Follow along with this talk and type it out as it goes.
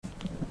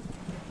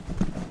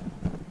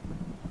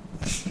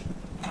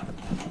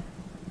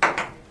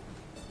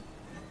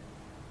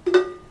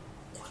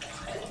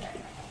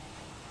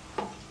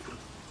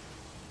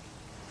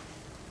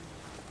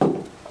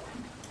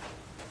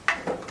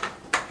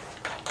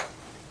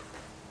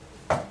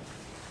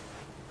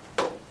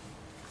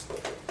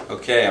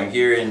Okay, I'm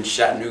here in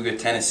Chattanooga,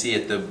 Tennessee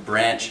at the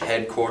branch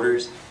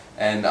headquarters,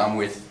 and I'm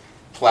with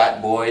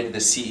Platt Boyd, the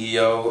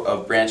CEO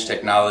of Branch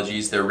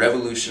Technologies. They're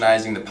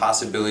revolutionizing the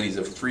possibilities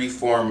of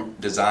free-form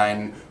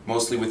design,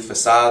 mostly with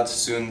facades,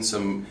 soon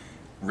some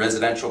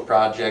residential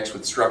projects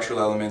with structural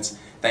elements.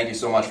 Thank you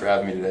so much for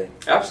having me today.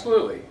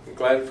 Absolutely. I'm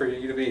glad for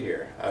you to be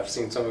here. I've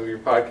seen some of your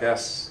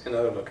podcasts in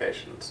other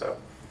locations, so.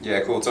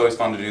 Yeah, cool. It's always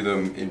fun to do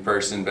them in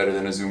person, better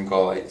than a Zoom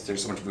call.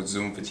 There's so much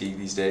Zoom fatigue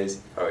these days.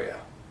 Oh yeah,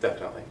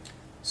 definitely.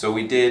 So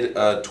we did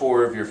a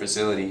tour of your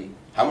facility.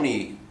 How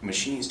many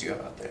machines do you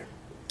have out there?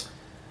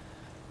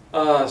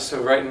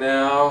 So right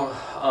now,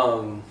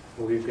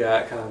 we've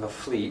got kind of a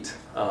fleet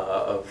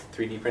of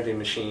 3D printing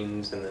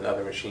machines and then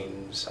other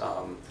machines.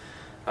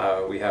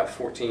 We have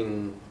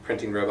 14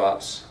 printing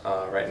robots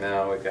right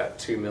now. We've got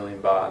 2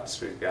 million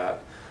bots. We've got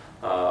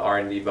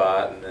R&D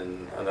bot and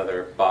then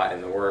another bot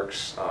in the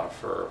works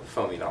for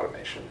foaming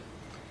automation.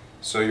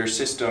 So your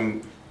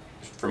system,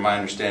 from my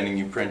understanding,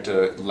 you print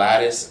a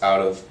lattice out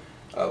of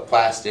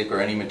plastic or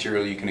any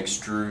material you can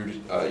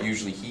extrude,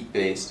 usually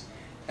heat-based,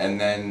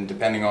 and then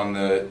depending on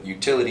the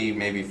utility,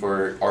 maybe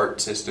for art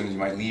systems, you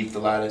might leave the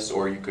lattice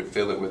or you could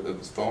fill it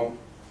with foam?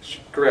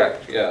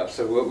 Correct, yeah.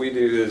 So what we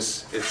do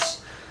is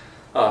it's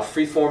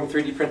free-form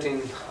 3D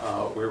printing,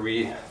 where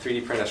we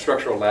 3D print a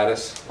structural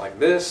lattice like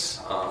this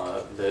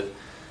that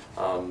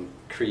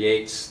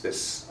creates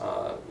this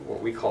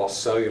what we call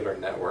cellular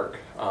network,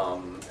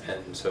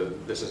 and so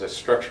this is a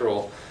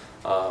structural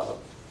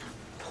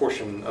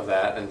portion of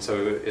that, and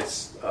so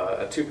it's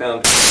a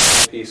 2-pound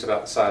piece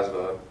about the size of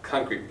a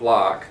concrete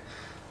block,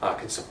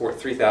 can support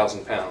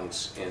 3,000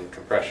 pounds in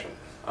compression,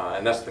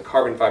 and that's the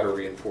carbon fiber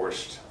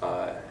reinforced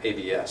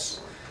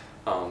ABS.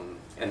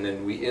 And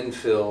then we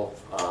infill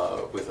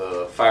with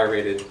a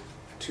fire-rated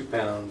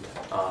 2-pound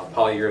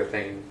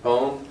polyurethane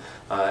foam,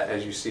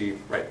 as you see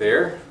right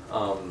there,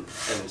 and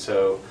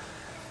so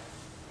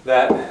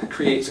that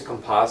creates a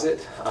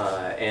composite,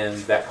 and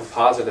that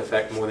composite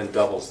effect more than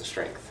doubles the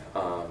strength.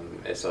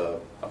 It's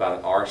about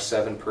an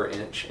R7 per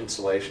inch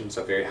insulation,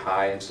 so very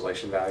high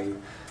insulation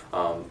value,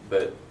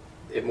 but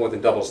it more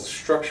than doubles the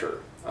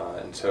structure.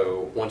 And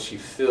so once you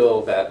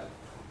fill that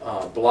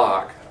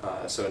block,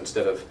 so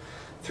instead of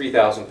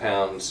 3,000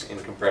 pounds in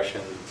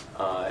compression,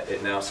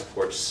 it now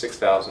supports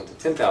 6,000 to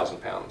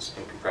 10,000 pounds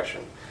in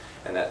compression.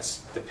 And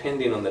that's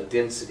depending on the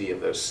density of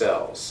those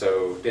cells.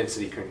 So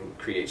density can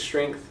create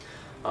strength,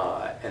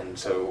 and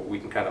so we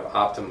can kind of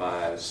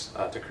optimize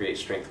to create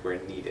strength where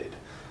needed.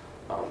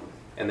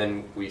 And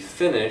then we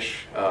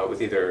finish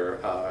with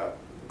either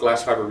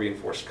glass fiber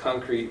reinforced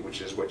concrete,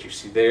 which is what you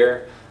see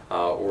there,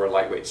 or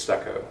lightweight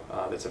stucco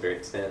that's a very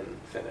thin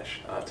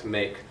finish to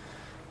make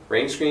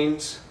rain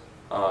screens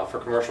for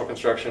commercial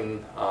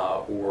construction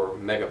or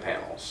mega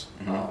panels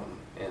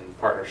in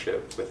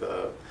partnership with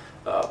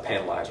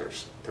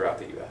panelizers throughout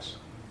the U.S.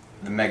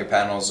 The mega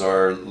panels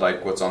are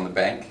like what's on the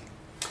bank?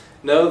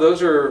 No,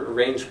 those are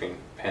rain screen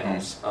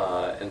panels,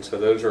 and so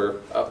those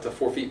are up to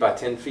 4 feet by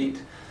 10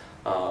 feet.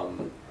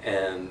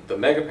 And the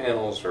mega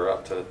panels are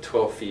up to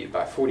 12 feet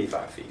by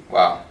 45 feet.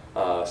 Wow.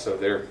 So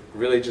they're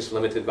really just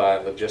limited by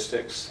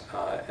logistics,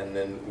 and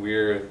then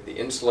we're the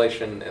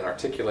insulation and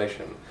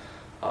articulation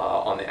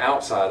on the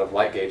outside of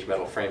light gauge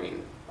metal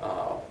framing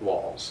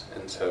walls.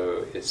 And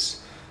so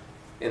it's,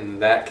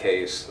 in that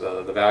case,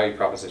 the value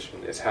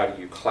proposition is how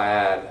do you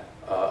clad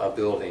a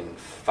building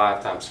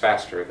 5 times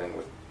faster than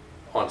with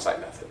on-site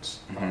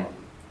methods.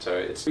 So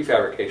it's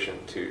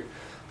prefabrication to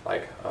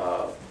like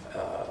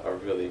a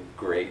really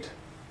great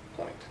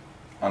point.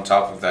 On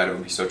top of that, it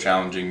would be so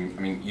challenging. I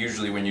mean,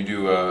 usually when you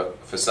do a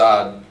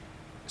facade,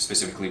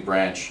 specifically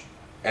branch,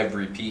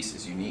 every piece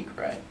is unique,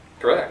 right?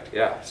 Correct,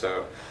 yeah.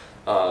 So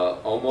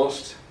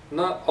almost,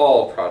 not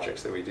all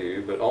projects that we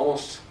do, but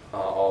almost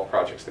all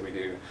projects that we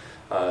do,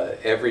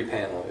 every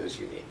panel is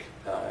unique.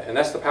 And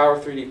that's the power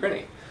of 3D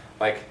printing.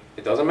 Like,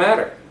 it doesn't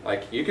matter.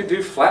 Like, you could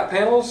do flat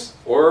panels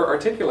or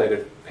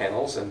articulated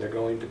panels, and they're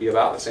going to be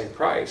about the same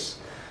price.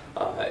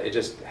 It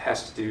just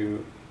has to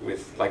do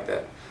with like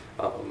that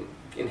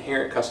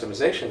inherent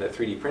customization that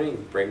 3D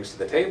printing brings to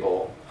the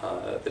table.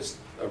 That's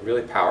a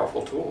really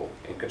powerful tool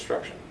in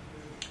construction.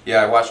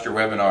 Yeah, I watched your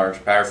webinar. To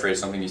paraphrase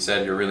something you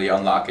said, you're really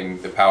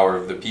unlocking the power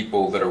of the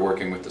people that are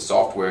working with the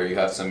software. You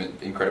have some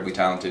incredibly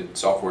talented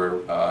software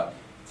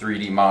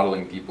 3D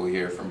modeling people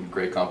here from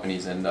great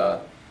companies, and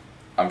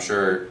I'm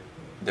sure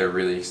they're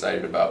really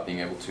excited about being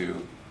able to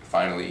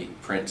finally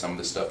print some of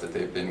the stuff that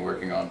they've been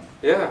working on.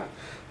 Yeah.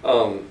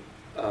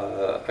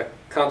 A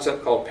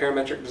concept called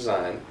parametric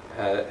design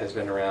has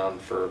been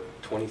around for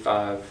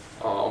 25,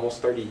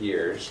 almost 30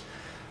 years.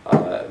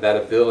 That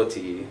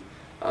ability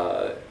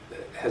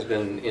has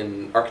been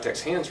in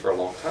architects' hands for a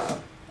long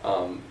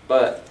time.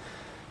 But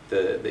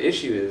the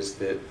issue is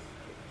that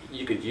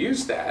you could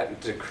use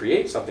that to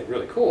create something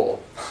really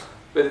cool,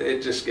 but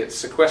it just gets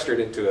sequestered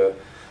into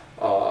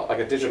like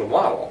a digital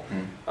model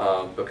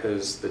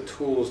because the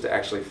tools to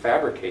actually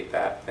fabricate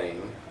that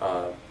thing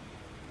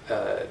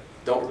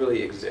don't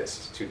really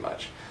exist too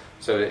much.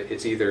 So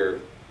it's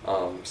either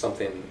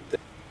something that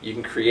you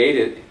can create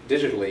it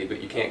digitally,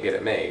 but you can't get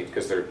it made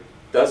because there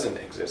doesn't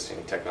exist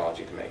any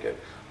technology to make it,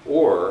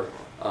 or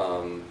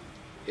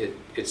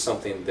it's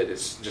something that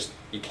is just,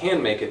 you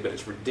can make it, but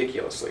it's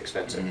ridiculously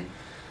expensive. Mhm.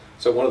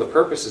 So one of the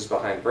purposes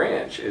behind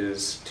Branch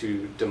is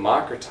to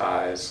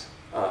democratize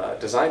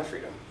design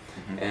freedom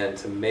and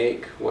to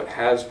make what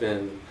has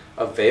been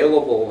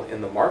available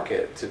in the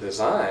market to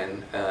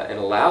design and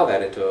allow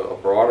that into a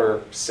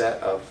broader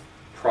set of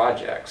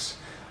projects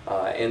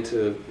and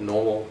to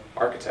normal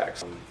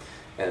architects.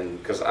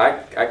 And because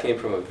I came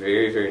from a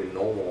very, very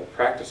normal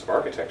practice of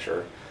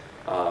architecture,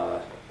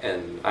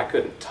 and I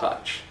couldn't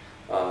touch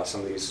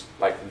some of these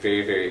like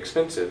very, very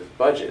expensive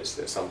budgets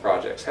that some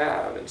projects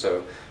have. And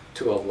so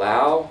to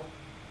allow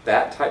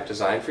that type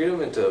design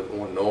freedom into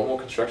more normal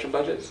construction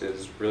budgets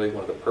is really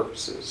one of the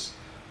purposes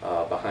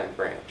behind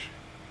Branch.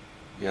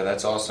 Yeah,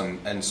 that's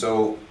awesome. And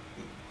so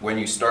when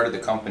you started the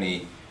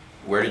company,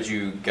 where did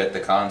you get the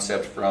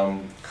concept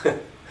from?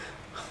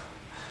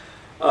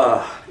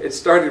 It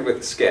started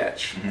with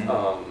Sketch,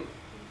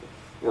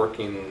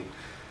 working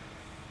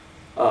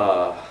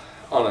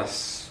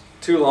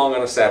too long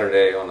on a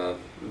Saturday on a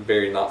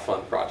very not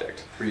fun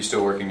project. Were you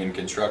still working in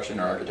construction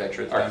or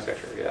architecture at the time?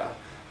 Architecture, yeah.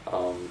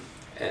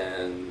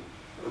 And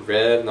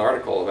read an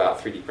article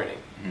about 3D printing,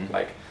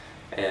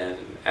 and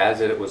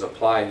as it was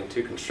applied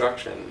into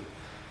construction,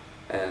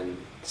 and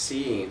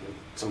seeing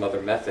some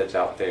other methods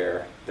out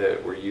there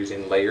that were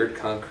using layered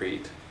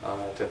concrete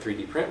to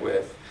 3D print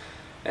with,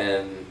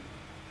 and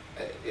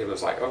it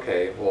was like,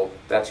 okay, well,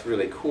 that's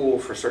really cool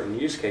for certain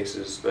use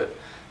cases, but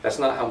that's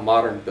not how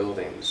modern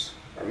buildings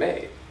are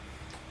made.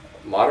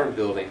 Modern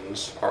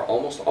buildings are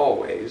almost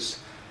always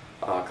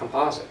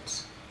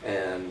composites,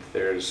 and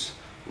there's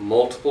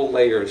multiple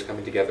layers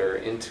coming together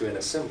into an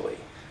assembly.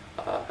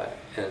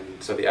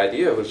 And so the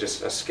idea was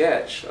just a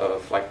sketch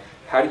of like,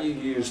 how do you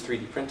use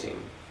 3D printing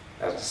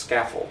as a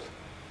scaffold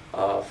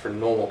for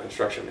normal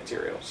construction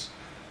materials?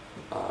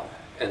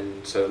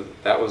 And so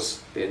that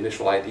was the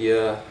initial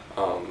idea.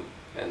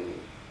 And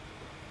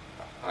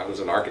I was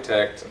an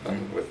architect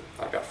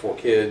I've got 4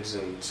 kids,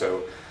 and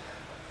so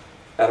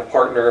I had a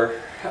partner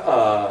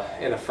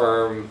in a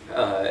firm,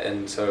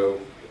 and so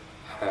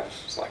I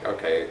was like,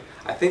 okay,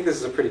 I think this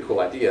is a pretty cool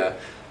idea,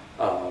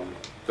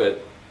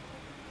 but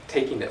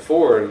taking it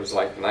forward, it was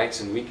like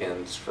nights and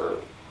weekends for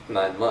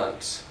 9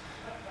 months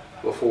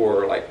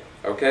before, like,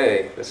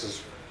 okay, this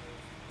is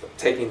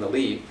taking the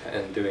leap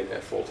and doing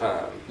it full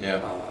time.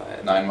 Yeah,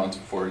 9 months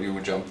before you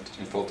would jump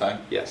in full time?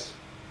 Yes,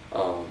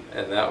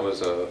 and that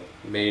was a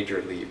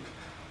major leap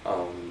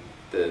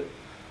that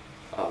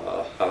I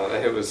don't know,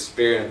 it was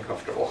very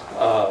uncomfortable,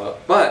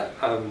 but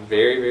I'm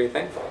very, very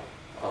thankful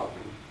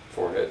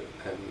for it,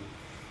 and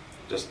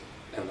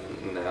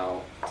then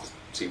now to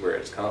see where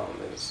it's come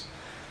is,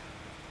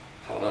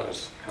 I don't know,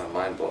 it's kind of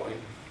mind-blowing.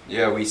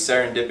 Yeah, we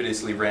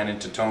serendipitously ran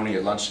into Tony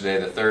at lunch today,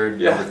 the third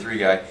Yeah. number 3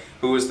 guy.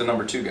 Who was the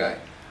number 2 guy?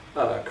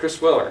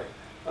 Chris Weller.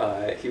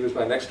 He was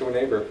my next door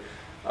neighbor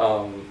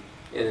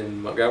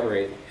in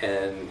Montgomery,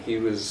 and he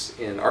was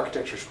in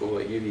architecture school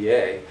at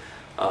UVA,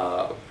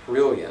 a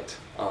brilliant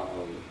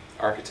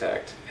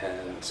architect,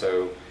 and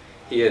so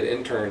he had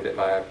interned at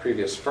my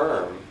previous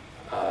firm,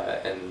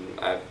 and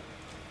I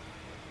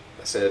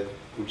said,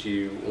 would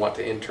you want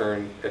to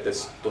intern at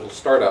this little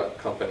startup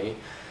company?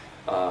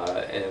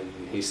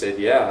 And he said,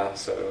 yeah.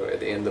 So at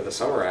the end of the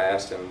summer, I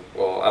asked him,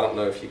 well, I don't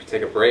know if you could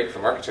take a break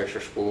from architecture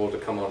school to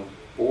come on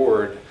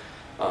board.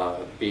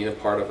 Being a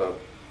part of a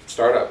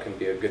startup can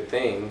be a good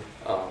thing.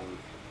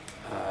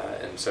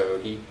 And so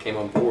he came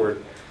on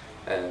board,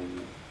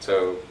 and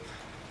so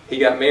he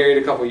got married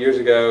a couple years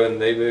ago, and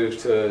they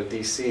moved to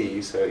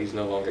DC, so he's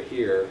no longer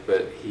here,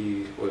 but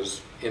he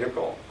was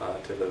integral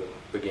to the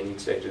beginning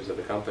stages of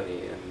the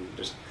company, and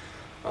just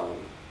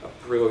a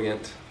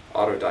brilliant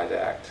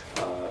autodidact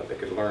that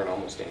could learn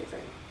almost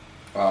anything.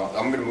 Well,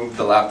 I'm going to move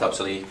the laptop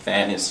so the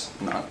fan is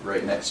not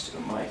right next to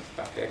the mic.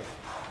 Okay.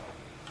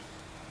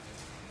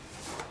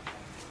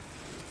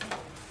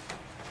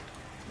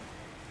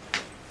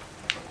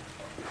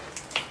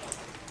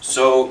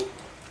 So,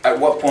 at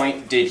what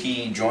point did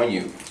he join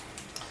you?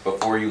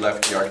 Before you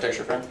left the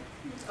architecture firm?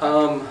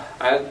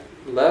 I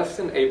left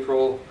in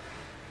April.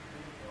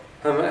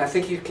 I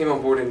think he came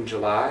on board in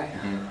July,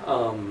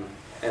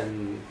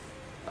 and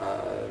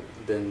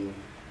then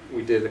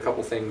we did a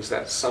couple things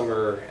that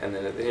summer, and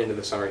then at the end of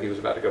the summer he was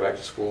about to go back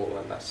to school,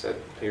 and I said,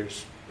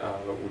 here's,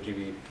 would you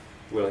be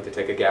willing to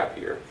take a gap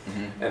year?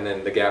 And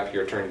then the gap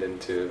year turned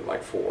into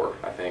like 4,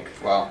 I think.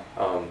 Wow.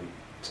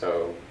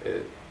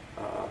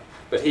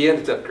 But he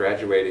ended up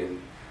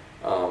graduating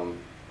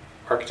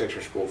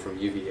architecture school from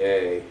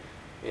UVA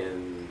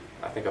in,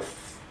 I think, a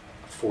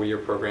 4-year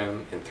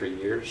program in 3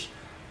 years.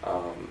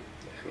 I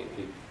mean,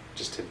 he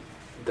just had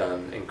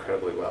done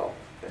incredibly well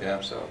there,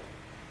 Yeah. so.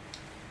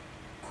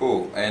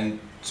 Cool. And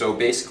so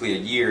basically a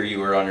year you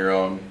were on your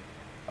own.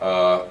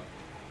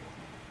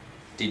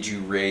 Did you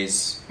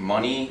raise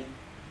money?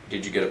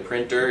 Did you get a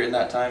printer in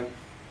that time?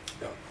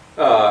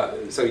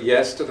 So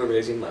yes to the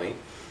raising money.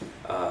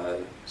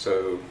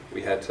 So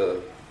we had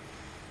to,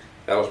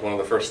 that was one of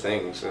the first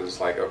things. Is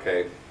like,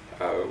 okay,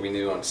 we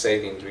knew on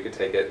savings we could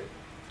take it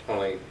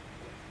only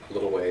a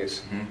little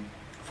ways. Mhm.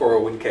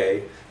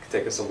 401k could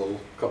take us a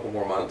couple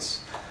more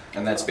months.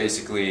 And that's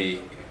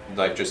basically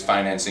like just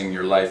financing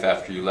your life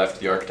after you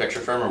left the architecture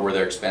firm, or were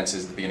there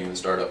expenses at the beginning of the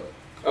startup?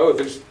 Oh,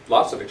 there's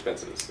lots of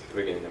expenses at the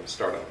beginning of a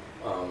startup.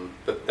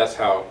 But that's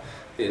how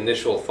the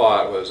initial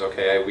thought was,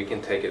 okay, we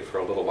can take it for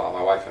a little while,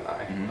 my wife and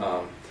I.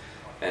 Mhm.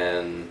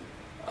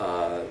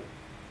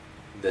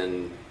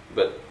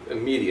 But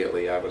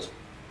immediately I was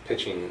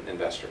pitching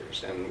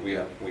investors, and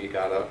Yeah. we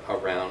got a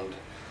round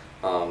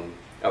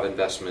of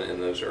investment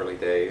in those early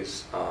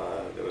days.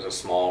 There was a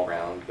small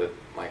round, but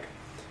like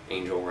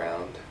angel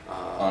round.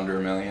 Under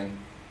 $1 million?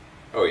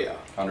 Oh yeah,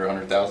 Under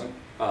 100,000?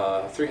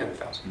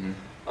 300,000.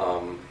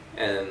 Mhm.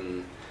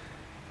 And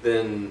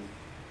then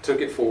took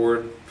it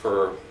forward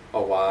for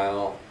a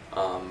while,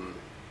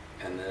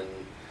 and then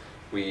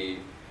we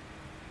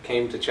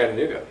came to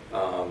Chattanooga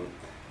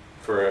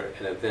for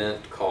an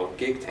event called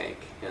Gig Tank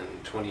in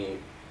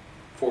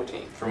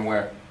 2014 From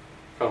where?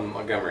 from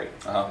Montgomery,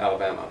 Uh-huh.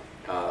 Alabama,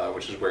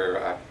 which is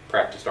where I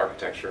practiced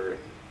architecture, and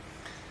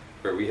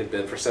where we had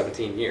been for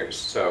 17 years.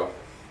 So,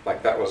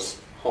 like, that was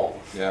home.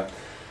 Yeah.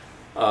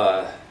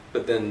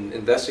 But then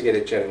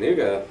investigated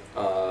Chattanooga,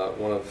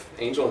 one of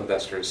angel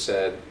investors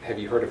said, "Have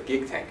you heard of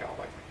Gig Tank?" I was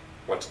like,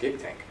 "What's Gig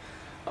Tank?"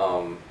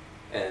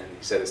 And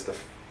he said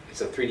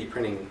it's a 3D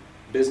printing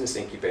business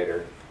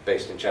incubator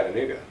based in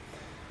Chattanooga.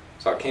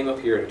 So I came up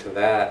here to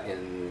that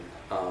in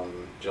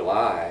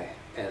July,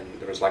 and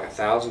there was like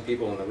 1,000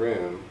 people in the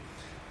room,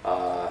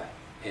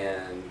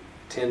 and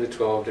 10 to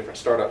 12 different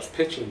startups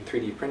pitching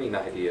 3D printing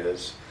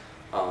ideas.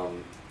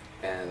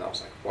 And I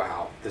was like,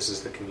 wow, this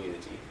is the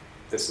community.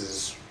 This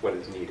is what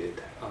is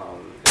needed.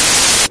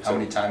 How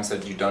many times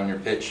had you done your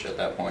pitch at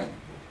that point?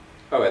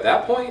 Oh, at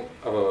that point,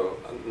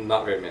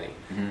 not very many.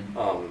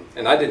 Mhm.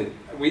 And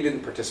we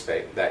didn't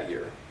participate that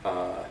year.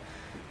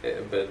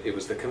 But it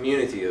was the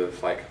community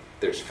of, like,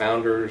 there's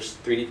founders,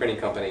 3D printing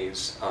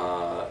companies,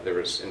 there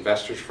was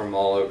investors from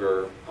all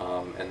over,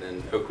 and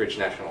then Oak Ridge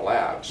National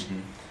Labs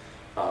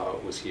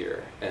Mhm. was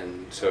here.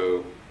 And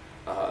so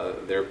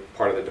they're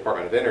part of the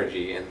Department of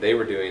Energy, and they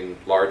were doing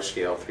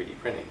large-scale 3D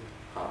printing.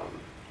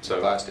 So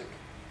Plastic.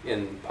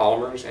 in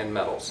polymers and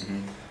metals.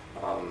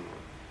 Mhm.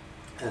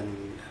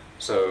 And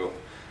so,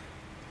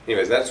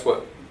 anyways, that's what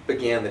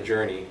began the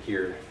journey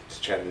here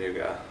to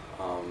Chattanooga.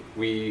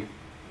 We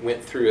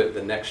went through it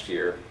the next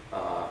year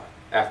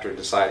after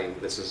deciding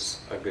this is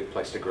a good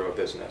place to grow a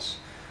business,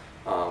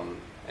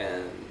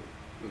 and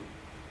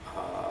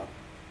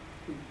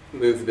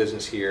moved the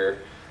business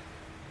here,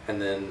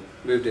 and then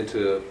moved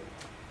into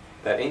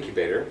that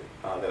incubator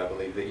that I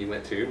believe that you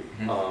went to,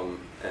 Mhm.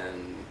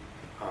 and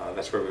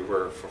that's where we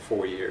were for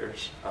 4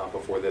 years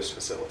before this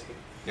facility.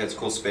 Yeah, it's a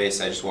cool space.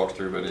 I just walked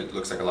through, but it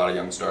looks like a lot of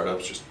young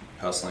startups just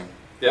hustling.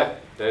 Yeah.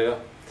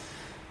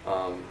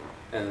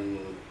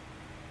 And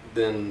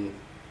then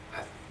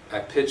I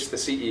pitched the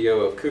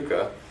CEO of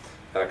KUKA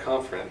at a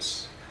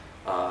conference.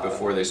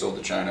 Before they sold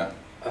to China.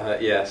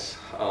 Yes.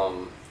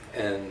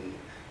 And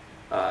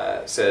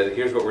said,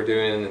 here's what we're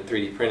doing in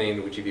 3D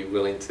printing. Would you be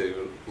willing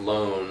to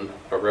loan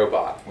a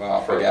robot?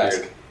 Wow, for a big ask.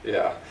 period?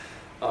 Yeah.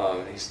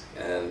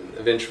 And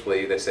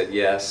eventually they said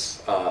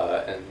yes,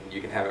 and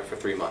you can have it for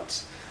 3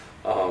 months.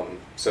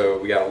 So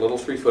we got a little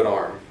 3-foot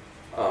arm,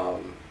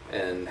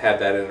 and had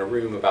that in a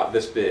room about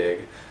this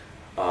big,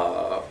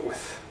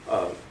 with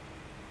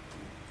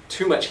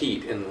too much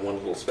heat in one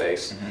little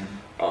space.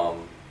 Mhm.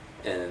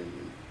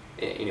 And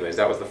anyways,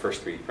 that was the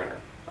first 3D printer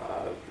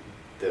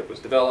that was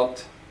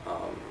developed.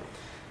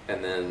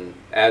 And then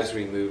as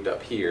we moved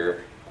up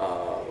here,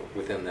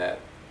 within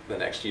the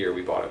next year,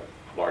 we bought a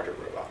larger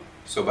robot.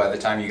 So by the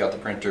time you got the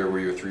printer, were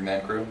you a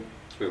 3-man crew?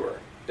 We were,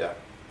 yeah.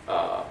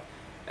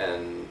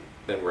 And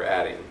then we're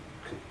adding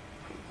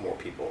more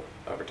people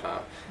over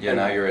time. Yeah, And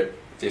now you're at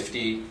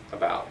 50.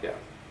 about, yeah.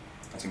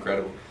 That's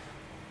incredible.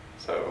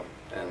 So,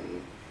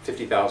 and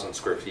 50,000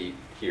 square feet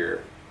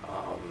here.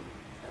 And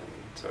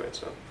so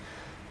it's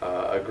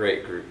a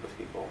great group of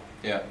people.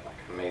 Yeah. Like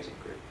an amazing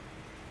group.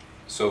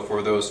 So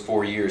for those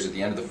 4 years, at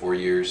the end of the 4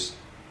 years,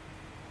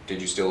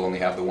 did you still only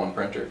have the one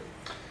printer?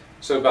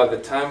 So by the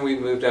time we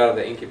moved out of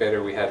the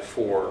incubator, we had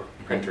 4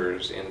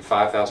 printers in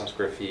 5,000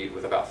 square feet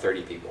with about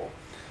 30 people.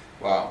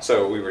 Wow.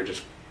 So we were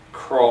just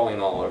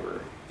crawling all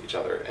over each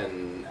other.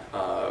 And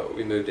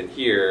we moved in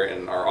here,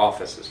 and our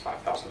office is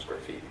 5,000 square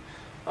feet.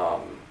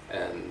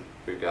 And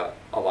we've got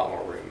a lot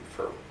more room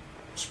for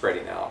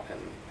spreading out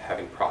and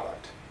having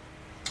product.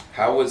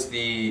 How was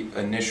the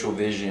initial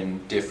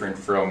vision different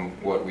from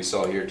what we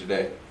saw here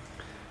today?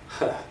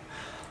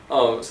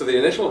 So the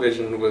initial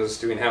vision was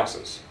doing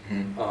houses.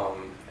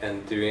 Mhm.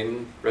 And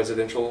doing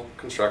residential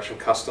construction,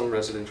 custom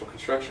residential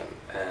construction.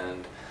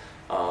 And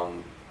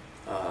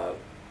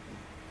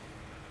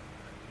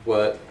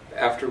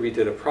after we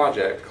did a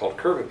project called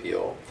Curb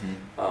Appeal,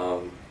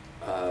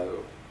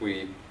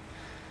 we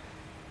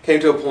came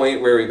to a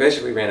point where we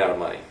basically ran out of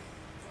money.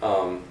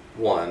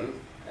 One,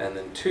 and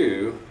then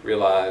two,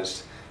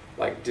 realized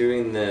like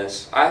doing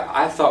this,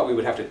 I thought we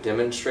would have to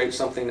demonstrate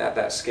something at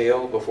that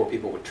scale before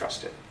people would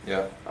trust it.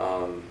 Yeah.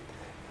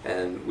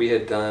 And we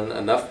had done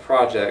enough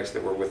projects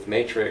that were with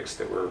matrix,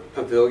 that were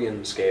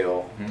pavilion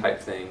scale type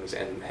things,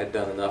 and had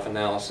done enough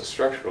analysis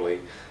structurally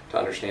to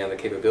understand the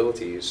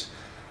capabilities.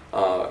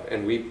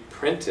 And we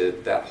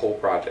printed that whole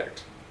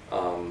project.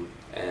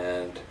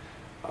 And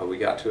we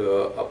got to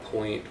a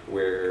point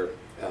where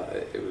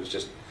it was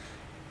just,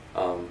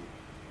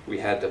 we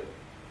had to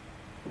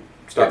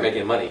start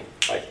making money,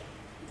 like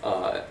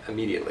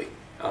immediately.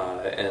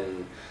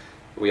 And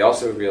we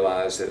also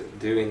realized that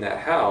doing that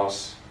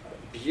house,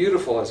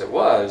 beautiful as it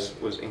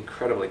was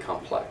incredibly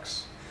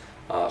complex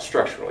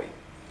structurally.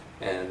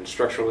 And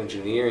structural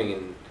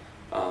engineering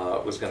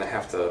was going to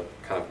have to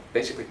kind of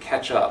basically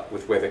catch up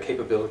with where the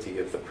capability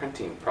of the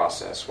printing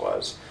process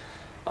was.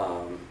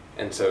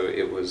 And so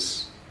it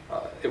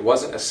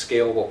wasn't a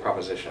scalable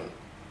proposition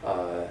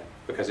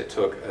because it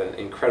took an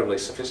incredibly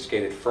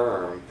sophisticated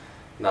firm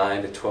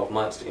 9 to 12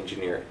 months to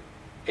engineer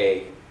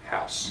a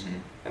house.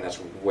 And that's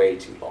way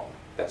too long.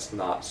 That's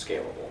not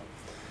scalable.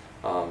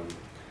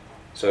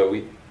 So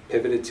we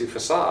pivoted to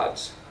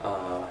facades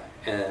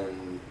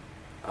and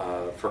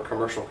for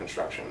commercial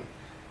construction.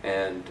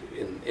 And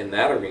in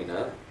that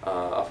arena,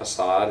 a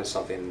facade is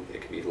something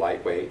that can be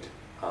lightweight.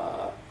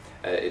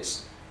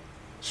 It's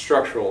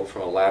structural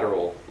from a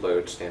lateral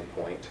load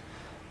standpoint,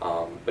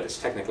 but it's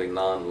technically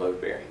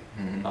non-load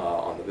bearing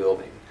on the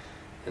building.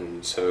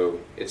 And so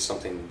it's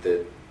something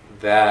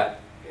that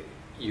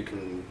you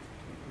can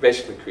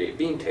basically create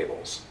beam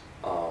tables.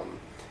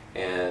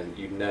 And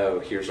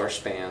here's our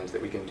spans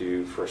that we can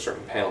do for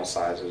certain panel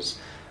sizes,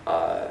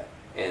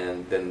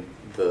 and then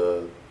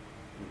the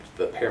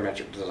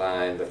parametric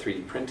design, the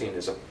 3D printing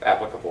is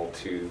applicable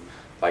to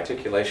the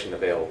articulation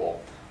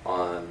available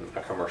on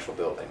a commercial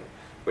building,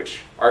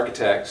 which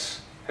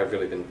architects have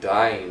really been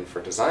dying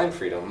for design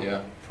freedom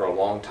for a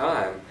long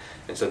time,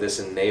 and so this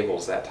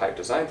enables that type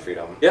design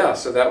freedom. Yeah,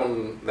 so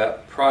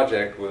that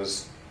project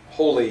was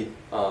wholly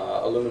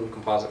aluminum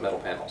composite metal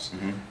panels,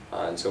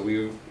 and so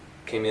we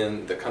came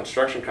in, the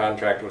construction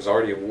contract was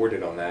already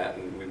awarded on that,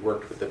 and we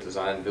worked with the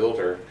design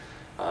builder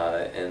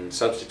and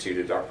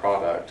substituted our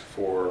product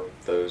for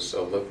those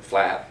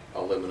flat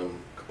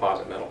aluminum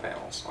composite metal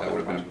panels. That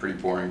would have been a pretty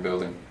boring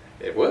building.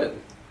 It would,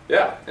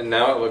 yeah, and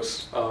now it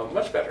looks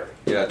much better.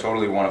 Yeah,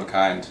 totally one of a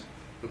kind.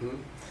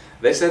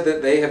 They said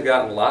that they have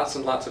gotten lots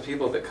and lots of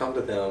people that come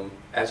to them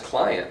as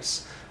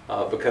clients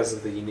because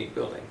of the unique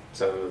building.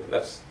 So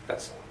that's a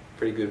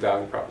pretty good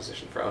value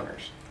proposition for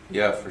owners.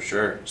 Yeah, for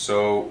sure.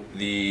 So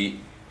the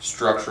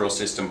structural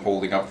system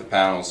holding up the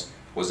panels,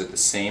 was it the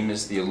same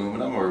as the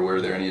aluminum, or were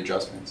there any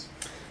adjustments?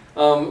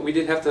 We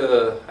did have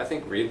to, I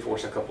think,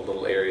 reinforce a couple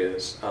little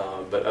areas,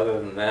 but other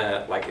than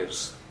that, like it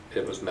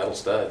was metal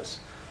studs.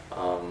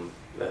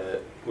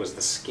 That was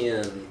the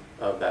skin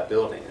of that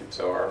building, and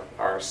so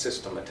our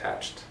system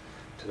attached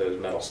to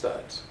those metal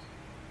studs.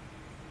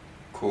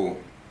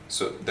 Cool.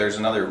 So there's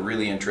another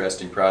really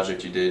interesting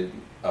project you did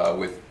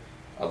with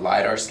a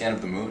LiDAR scan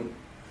of the moon.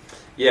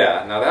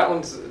 Yeah, now that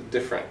one's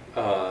different.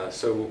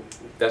 So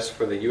that's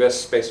for the U.S.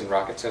 Space and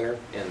Rocket Center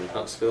in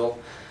Huntsville,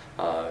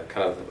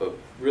 kind of a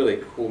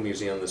really cool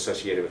museum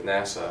associated with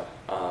NASA.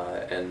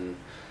 And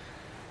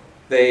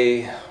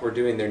they were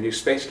doing their new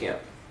space camp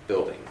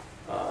building.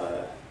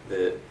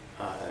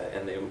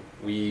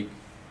 We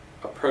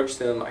approached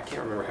them. I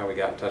can't remember how we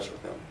got in touch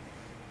with them.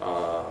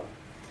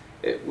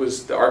 It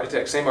was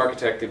the same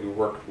architect that we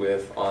worked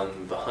with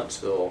on the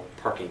Huntsville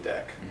parking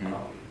deck.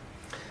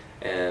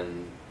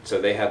 And so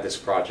they had this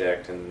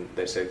project, and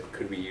they said,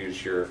 could we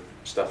use your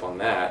stuff on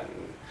that?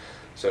 And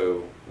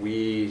so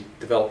we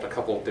developed a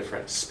couple of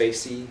different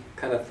spacey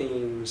kind of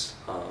themes,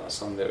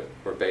 some that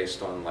were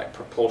based on like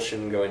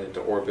propulsion going into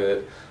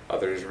orbit,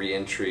 others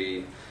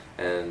re-entry,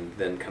 and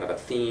then kind of a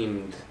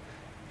themed,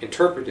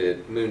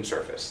 interpreted moon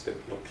surface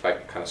that looked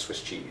like kind of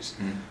Swiss cheese.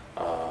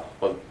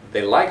 Well,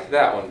 they liked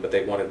that one, but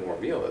they wanted more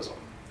realism.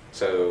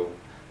 So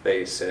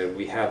they said,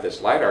 we have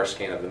this LiDAR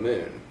scan of the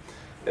moon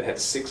that had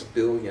 6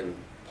 billion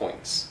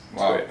points.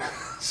 Wow. To it.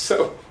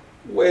 So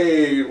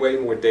way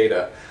more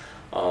data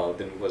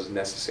than was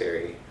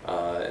necessary.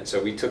 And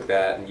so we took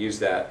that and used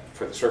that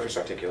for the surface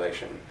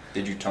articulation.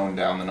 Did you tone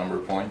down the number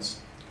of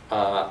points?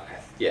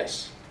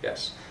 Yes.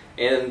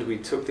 And we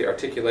took the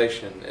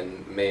articulation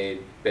and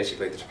made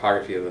basically the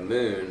topography of the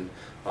moon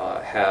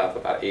have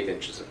about 8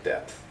 inches of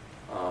depth.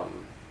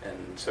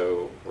 And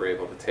so we're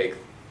able to take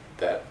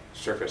that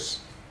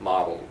surface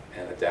model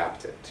and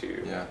adapt it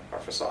to our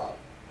facade.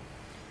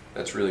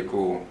 That's really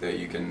cool that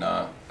you can,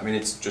 I mean,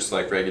 it's just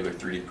like regular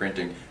 3D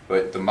printing,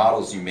 but the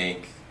models you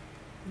make,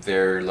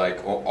 they're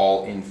like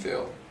all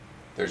infill.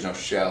 There's no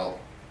shell.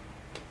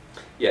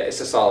 Yeah, it's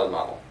a solid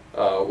model.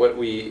 What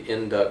we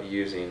end up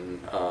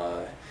using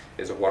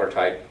is a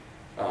watertight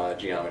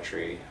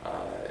geometry,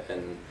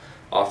 and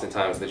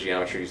oftentimes the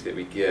geometries that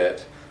we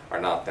get are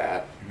not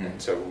that,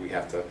 and so we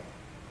have to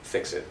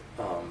fix it.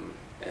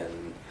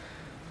 And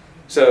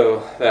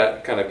so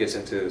that kind of gets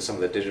into some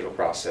of the digital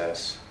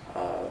process,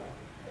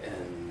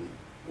 and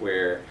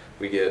where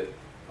we get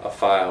a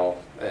file,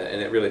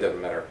 and it really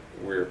doesn't matter.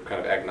 We're kind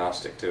of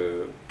agnostic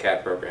to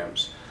CAD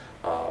programs,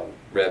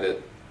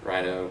 Revit,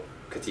 Rhino,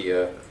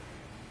 CATIA,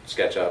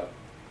 SketchUp,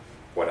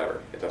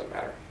 whatever, it doesn't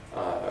matter.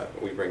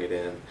 We bring it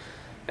in,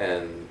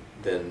 and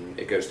then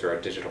it goes through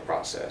our digital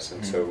process.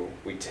 And so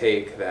we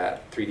take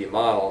that 3D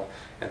model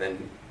and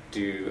then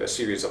do a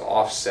series of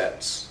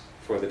offsets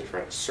for the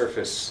different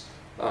surface,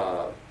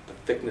 the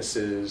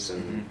thicknesses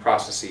and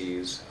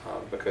processes,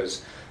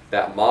 because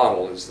that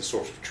model is the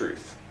source of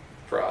truth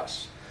for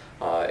us.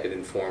 It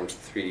informs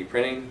 3D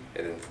printing,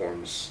 it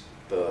informs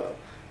the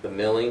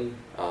milling,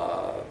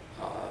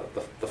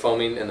 the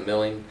foaming and the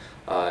milling,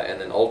 and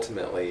then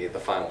ultimately the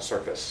final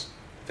surface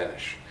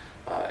finish,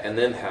 and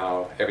then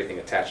how everything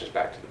attaches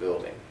back to the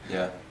building.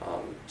 Yeah.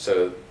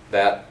 So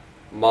that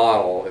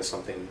model is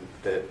something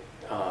that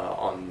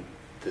on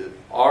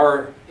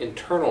our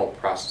internal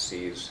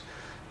processes,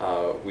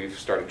 we've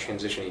started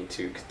transitioning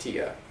to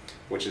CATIA,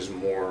 which is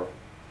more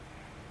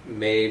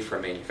made for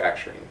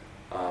manufacturing,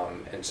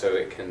 and so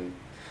it can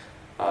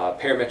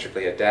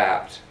parametrically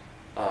adapt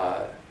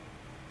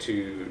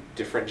to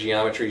different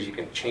geometries. You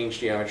can change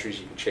geometries,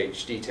 you can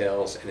change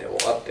details, and it will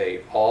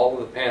update all of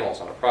the panels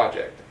on a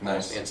project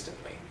almost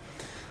instantly.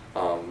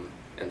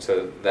 And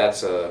so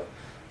that's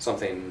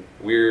something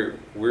we're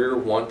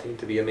wanting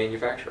to be a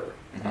manufacturer,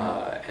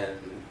 and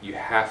you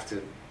have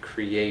to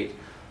create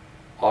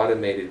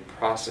automated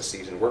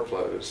processes and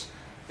workflows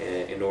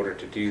in order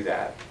to do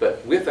that.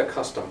 But with a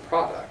custom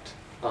product,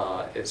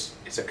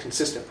 it's a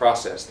consistent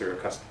process through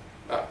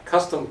a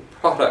custom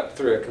product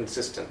through a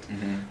consistent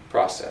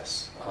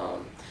process.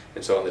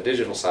 And so on the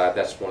digital side,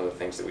 that's one of the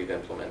things that we've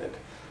implemented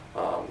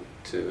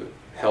to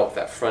help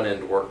that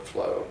front-end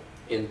workflow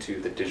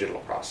into the digital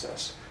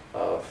process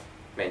of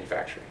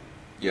manufacturing.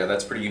 Yeah,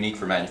 that's pretty unique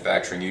for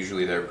manufacturing.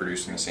 Usually they're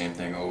producing the same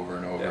thing over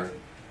and over.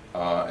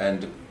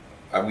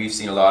 We've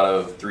seen a lot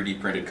of 3D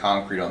printed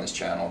concrete on this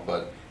channel,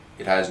 but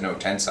it has no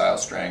tensile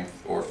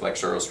strength or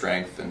flexural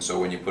strength, and so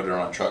when you put it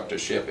on a truck to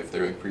ship, if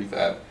they're in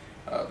prefab,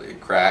 it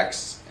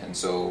cracks, and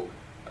so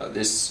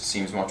this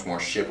seems much more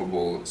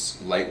shippable.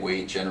 It's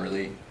lightweight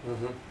generally.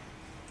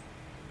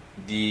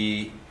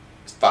 The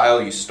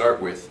file you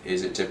start with,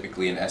 is it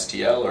typically an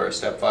STL or a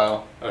step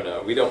file? Oh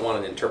no, we don't want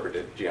an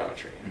interpreted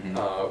geometry.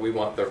 We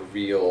want the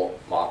real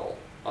model,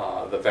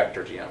 the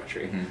vector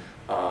geometry,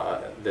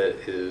 that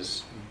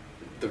is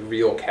the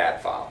real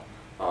CAD file.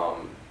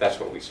 That's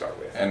what we start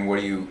with. And what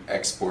do you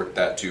export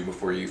that to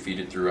before you feed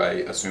it through, I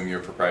assume, your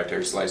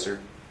proprietary slicer?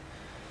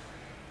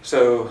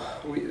 So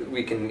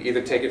we can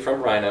either take it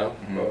from Rhino,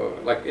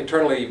 like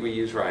internally we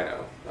use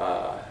Rhino.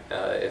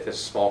 If it's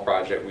a small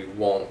project, we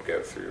won't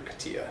go through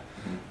CATIA.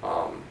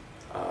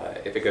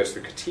 If it goes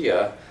through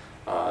CATIA,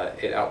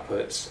 it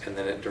outputs, and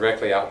then it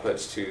directly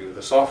outputs to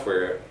the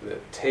software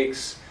that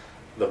takes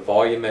the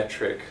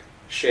volumetric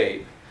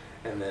shape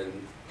and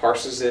then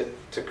parses it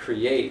to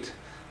create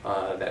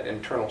that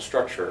internal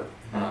structure,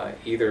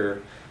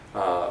 either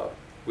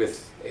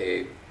with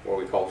what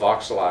we call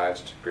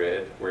voxelized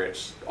grid, where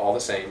it's all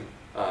the same,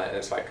 and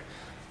it's like,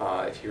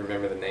 if you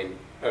remember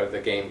the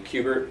game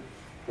Qbert,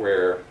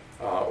 where,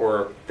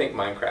 or think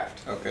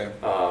Minecraft. Okay.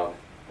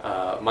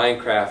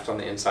 Minecraft on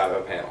the inside of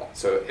a panel.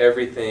 So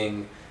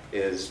everything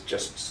is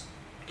just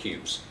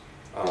cubes,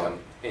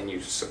 and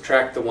you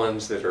subtract the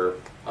ones that are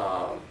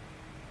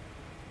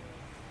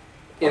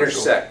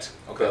intersect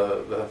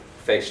the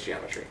face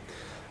geometry,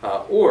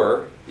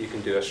 or you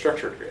can do a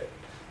structured grid.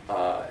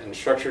 And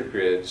structured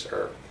grids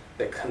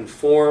they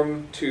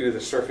conform to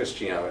the surface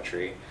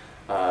geometry,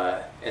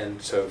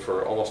 and so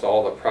for almost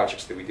all the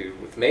projects that we do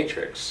with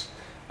Matrix,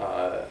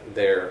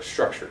 they're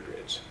structured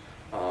grids.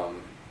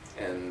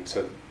 And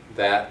so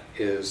that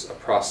is a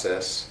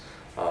process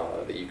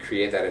that you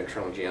create that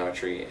internal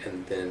geometry,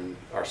 and then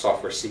our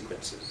software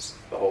sequences.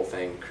 The whole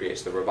thing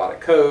creates the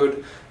robotic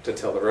code to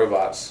tell the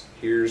robots,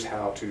 here's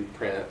how to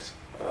print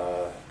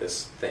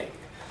this thing.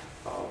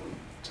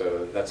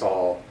 So that's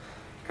all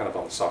kind of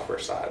on the software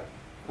side.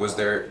 Was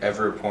there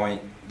ever a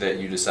point that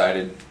you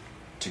decided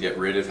to get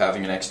rid of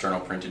having an external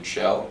printed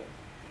shell,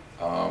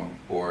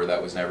 or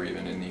that was never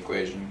even in the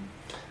equation?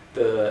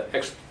 You're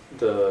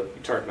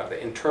talking about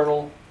the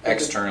internal?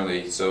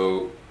 Externally,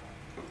 so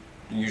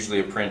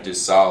usually a print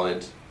is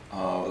solid,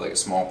 like a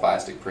small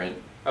plastic print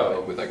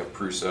with like a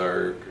Prusa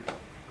or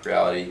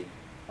Creality,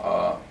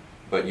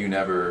 but you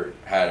never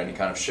had any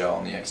kind of shell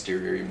on the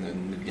exterior even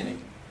in the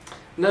beginning?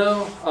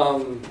 No,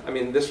 I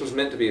mean, this was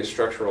meant to be a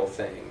structural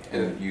thing.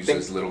 And use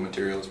as little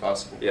material as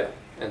possible? Yeah,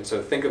 and so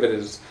think of it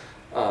as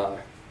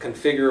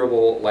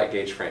configurable light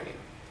gauge framing,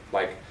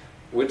 like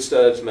wood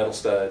studs, metal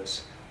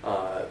studs.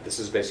 This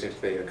is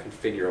basically a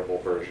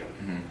configurable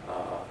version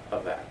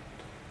of that.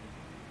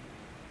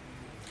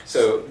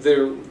 So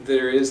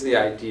there is the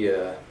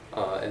idea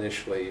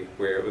initially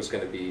where it was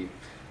going to be,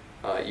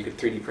 you could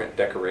 3D print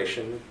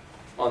decoration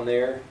on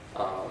there.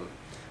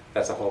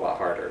 That's a whole lot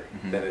harder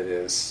than it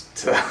is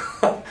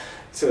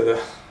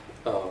to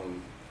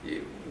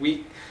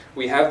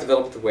we have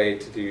developed a way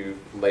to do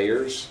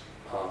layers,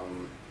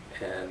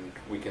 and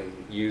we can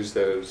use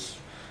those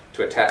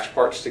to attach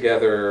parts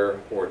together,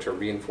 or to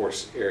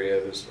reinforce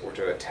areas, or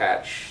to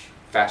attach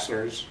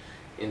fasteners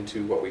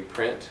into what we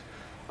print.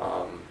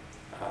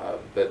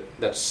 But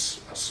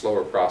that's a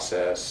slower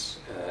process.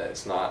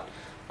 It's not.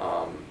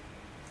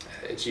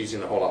 It's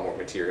using a whole lot more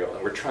material,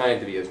 and we're trying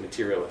to be as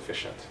material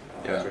efficient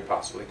as we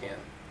possibly can.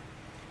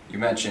 You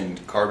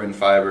mentioned carbon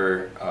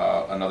fiber,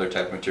 another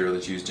type of material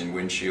that's used in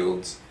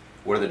windshields.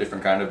 What are the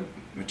different kind of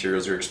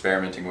materials you're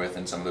experimenting with,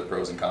 and some of the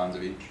pros and cons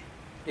of each?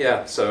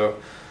 Yeah, so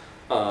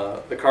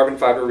the carbon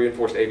fiber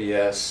reinforced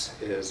ABS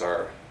is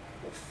our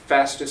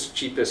fastest,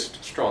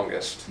 cheapest,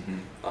 strongest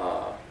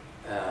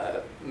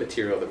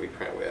material that we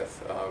print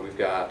with. We've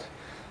got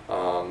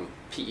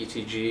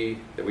PETG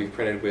that we've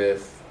printed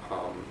with,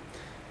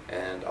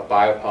 and a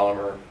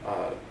biopolymer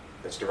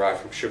that's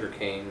derived from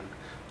sugarcane.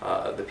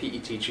 The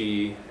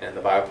PETG and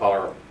the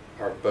biopolymer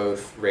are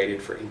both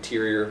rated for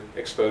interior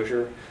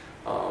exposure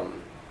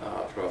from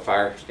a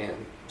fire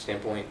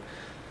standpoint.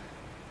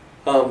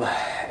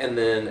 And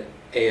then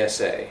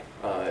ASA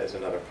is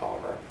another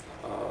polymer.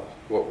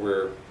 What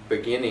we're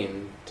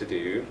beginning to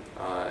do,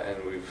 and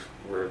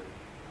we're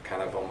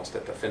kind of almost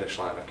at the finish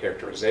line of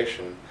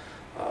characterization,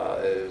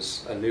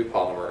 is a new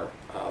polymer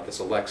that's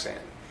a Lexan.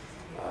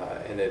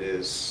 And it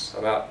is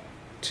about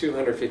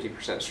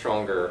 250%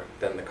 stronger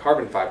than the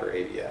carbon fiber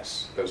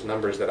ABS. Those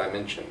numbers that I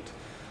mentioned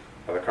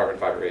are the carbon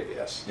fiber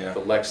ABS. Yeah. The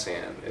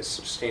Lexan is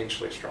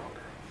substantially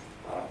stronger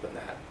than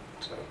that.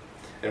 So,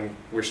 and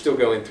we're still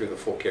going through the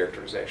full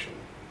characterization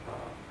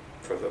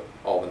for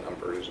all the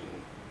numbers and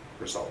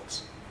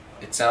results.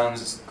 It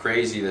sounds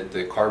crazy that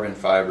the carbon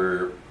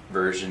fiber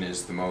version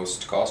is the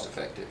most cost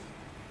effective.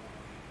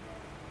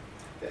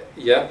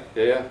 Yeah.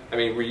 I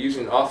mean, we're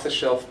using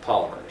off-the-shelf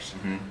polymers,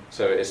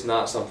 so it's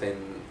not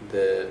something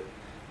that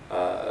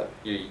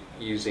you're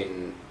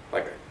using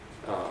like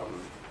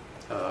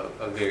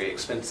a very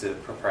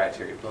expensive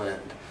proprietary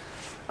blend.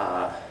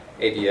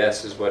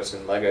 ABS is what's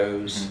in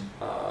Legos,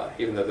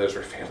 even though those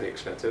are fairly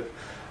expensive.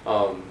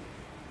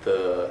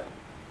 The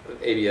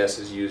ABS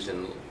is used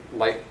in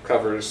light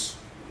covers,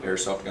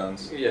 Airsoft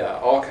guns. Yeah,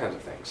 all kinds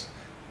of things.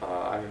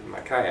 My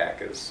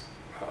kayak is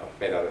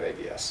made out of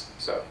ABS,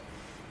 so.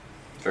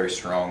 Very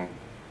strong.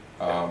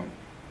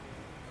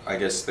 I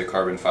guess the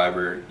carbon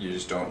fiber, you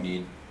just don't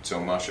need so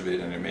much of it,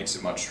 and it makes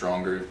it much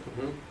stronger.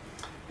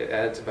 It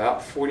adds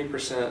about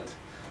 40%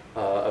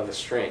 of the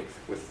strength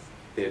with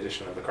the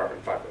addition of the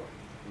carbon fiber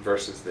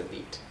versus the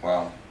neat.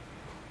 Wow.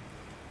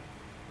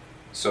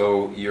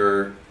 So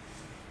you're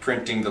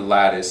printing the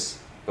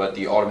lattice, but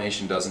the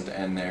automation doesn't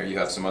end there. You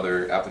have some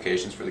other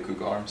applications for the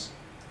KUKA arms?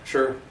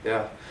 Sure,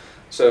 yeah.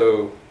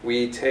 So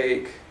we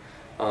take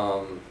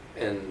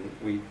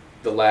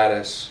the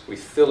lattice, we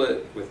fill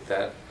it with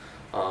that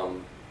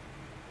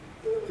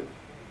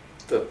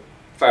the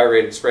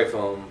fire-rated spray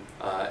foam,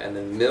 and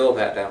then mill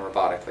that down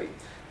robotically.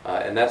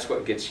 And that's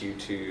what gets you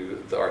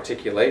to the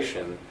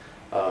articulation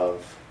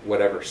of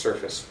whatever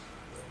surface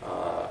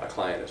a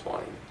client is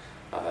wanting.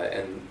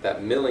 And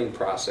that milling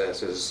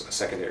process is a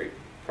secondary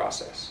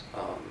process.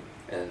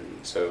 And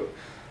so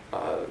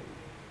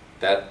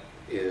that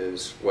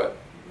is what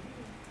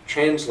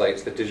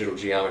translates the digital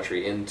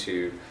geometry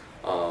into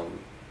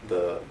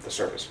the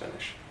surface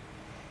finish.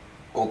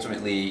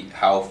 Ultimately,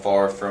 how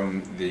far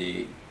from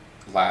the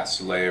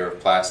last layer of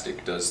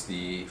plastic does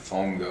the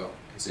foam go?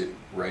 Is it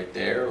right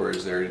there, or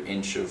is there an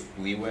inch of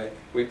leeway?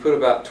 We put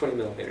about 20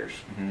 millimeters.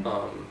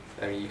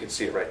 I mean, you can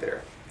see it right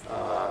there.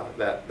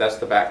 That's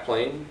the back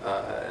plane,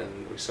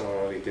 and we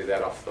similarly do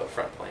that off the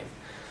front plane.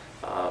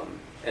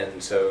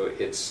 And so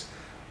it's,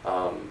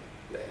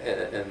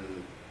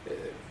 and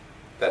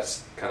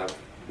that's kind of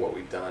what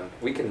we've done.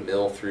 We can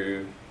mill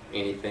through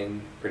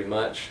anything pretty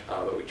much,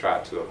 but we try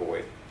to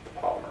avoid the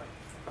polymer.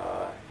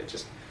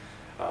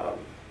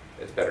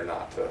 It's better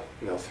not to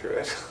mill through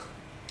it.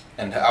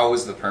 And how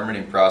was the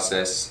permitting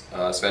process,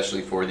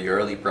 especially for the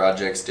early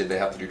projects? Did they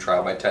have to do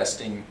trial by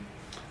testing?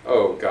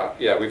 Oh God,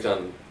 yeah, we've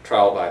done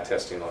trial by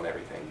testing on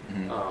everything.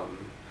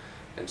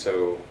 And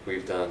so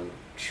we've done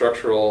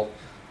structural,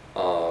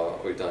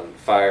 we've done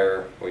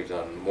fire, we've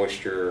done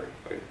moisture,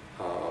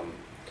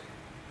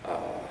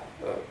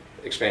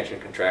 expansion,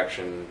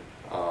 contraction.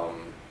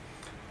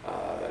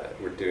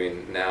 We're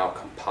doing now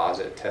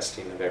composite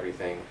testing of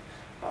everything.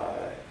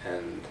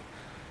 And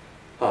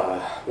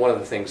one of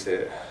the things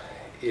that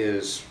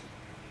is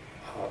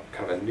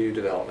kind of a new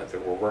development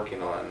that we're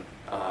working on,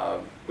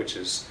 which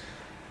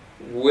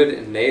would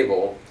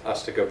enable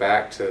us to go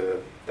back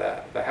to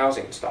the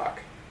housing stock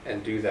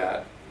and do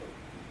that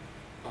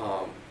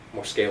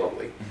more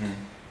scalably,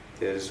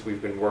 is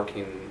we've been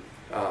working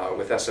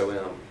with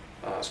SOM,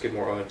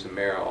 Skidmore, Owens &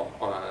 Merrill,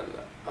 on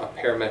a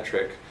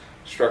parametric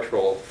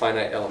structural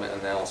finite element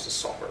analysis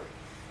solver.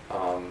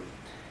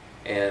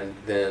 And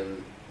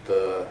then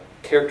the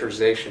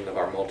characterization of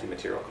our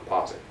multi-material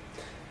composite.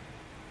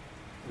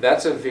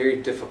 That's a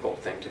very difficult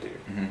thing to do,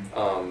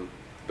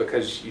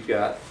 because you've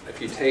got,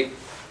 if you take,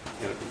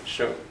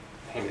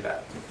 hand me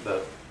that,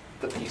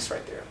 the piece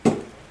right there,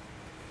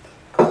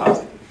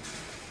 composite.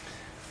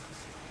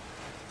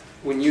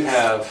 When you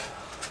have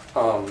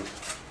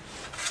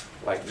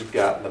like you've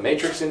got the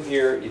matrix in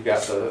here, you've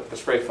got the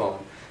spray foam,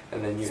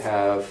 and then you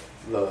have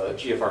the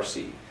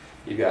GFRC.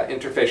 You've got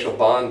interfacial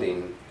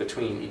bonding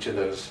between each of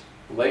those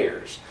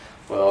layers.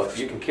 Well,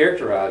 you can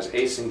characterize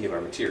a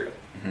singular material.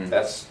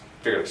 That's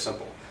fairly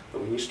simple.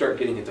 But when you start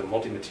getting into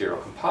multi-material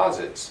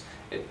composites,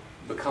 it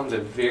becomes a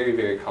very,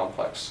 very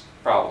complex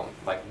problem,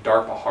 like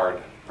DARPA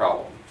hard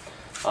problem.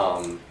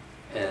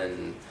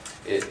 And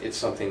it's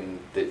something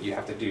that you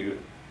have to do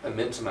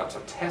immense amounts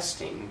of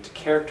testing to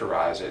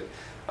characterize it,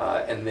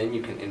 and then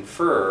you can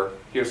infer,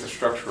 here's the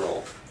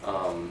structural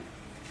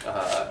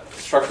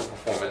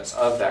performance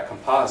of that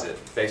composite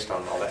based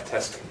on all that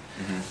testing.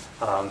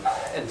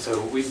 And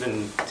so we've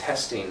been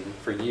testing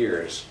for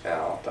years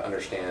now to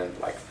understand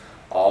like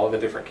all of the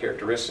different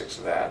characteristics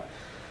of that.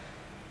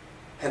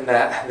 And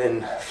that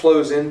then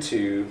flows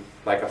into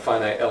like a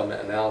finite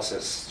element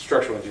analysis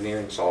structural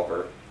engineering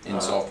solver. In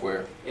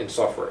software. In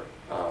software.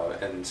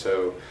 And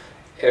so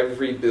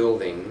every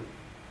building,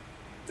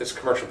 this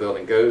commercial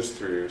building, goes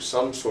through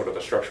some sort of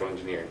a structural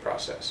engineering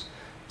process.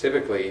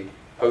 Typically,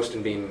 post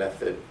and beam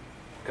method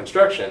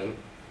construction,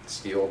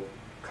 steel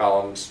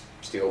columns,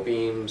 steel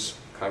beams,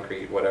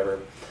 concrete, whatever.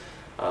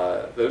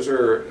 Those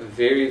are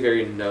very,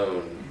 very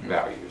known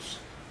values.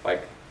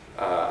 Like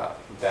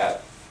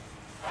that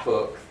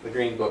book, the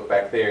green book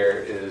back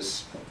there,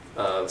 is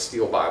the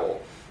Steel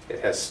Bible.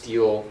 It has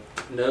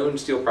known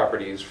steel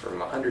properties from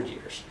 100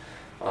 years.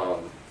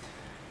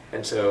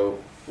 And so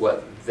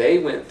what they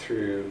went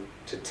through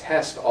to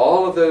test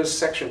all of those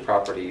section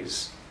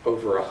properties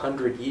over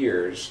 100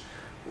 years,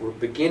 we're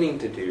beginning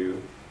to do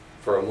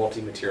for a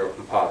multi-material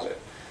composite.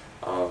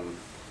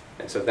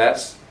 And so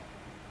that's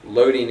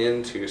loading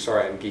into,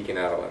 sorry I'm geeking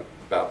out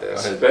about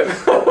this,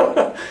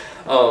 but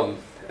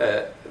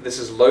this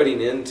is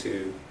loading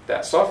into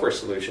that software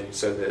solution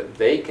so that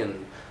they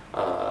can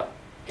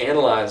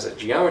analyze a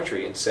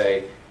geometry and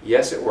say,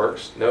 yes, it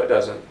works, no, it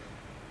doesn't.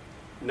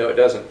 No, it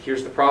doesn't.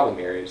 Here's the problem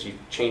areas. You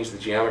change the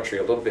geometry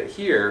a little bit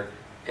here,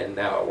 and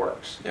now it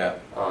works. Yeah.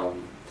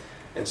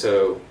 And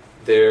so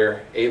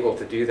they're able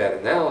to do that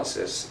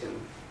analysis in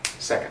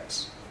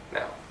seconds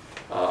now,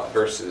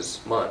 versus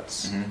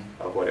months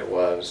of what it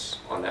was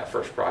on that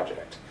first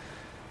project.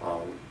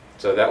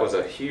 So that was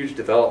a huge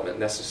development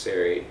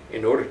necessary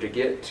in order to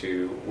get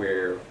to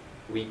where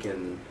we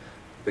can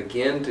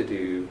begin to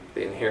do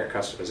the inherent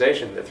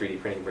customization that 3D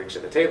printing brings to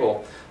the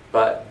table,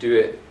 but do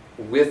it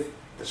with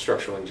the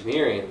structural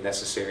engineering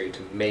necessary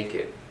to make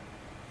it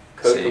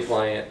code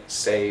compliant,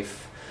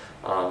 safe,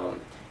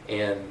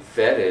 and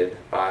vetted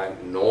by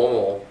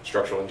normal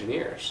structural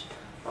engineers.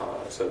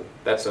 So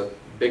that's a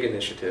big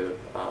initiative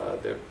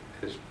that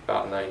is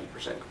about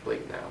 90%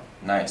 complete now.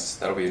 Nice,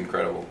 that'll be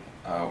incredible.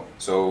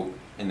 So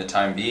in the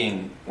time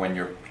being, when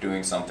you're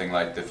doing something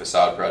like the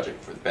facade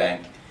project for the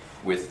bank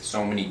with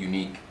so many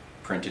unique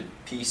printed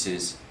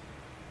pieces,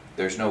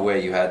 there's no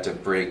way you had to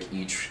break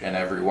each and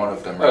every one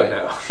of them, right?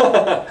 Oh,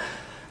 no.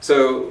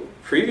 So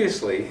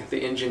previously,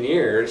 the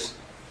engineers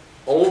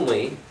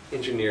only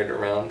engineered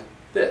around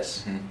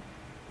this,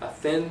 a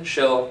thin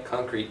shell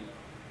concrete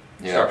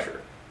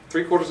structure,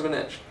 3/4 of an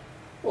inch.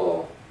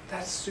 Well,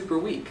 that's super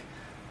weak.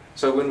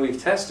 So when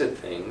we've tested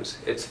things,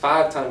 it's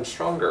 5 times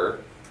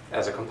stronger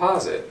as a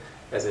composite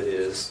as it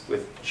is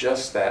with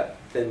just that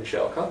thin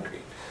shell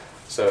concrete.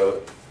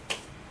 So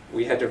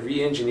we had to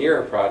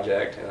re-engineer a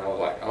project, and I was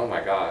like, oh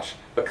my gosh,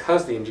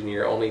 because the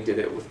engineer only did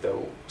it with the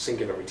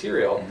singular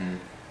material,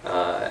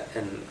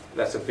 and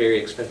that's a very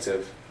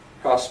expensive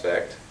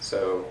prospect,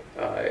 so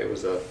it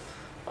was a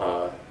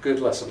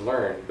good lesson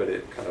learned, but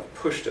it kind of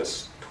pushed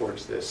us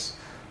towards this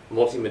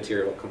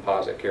multi-material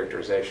composite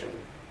characterization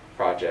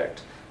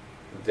project.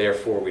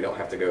 Therefore, we don't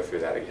have to go through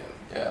that again.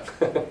 Yeah.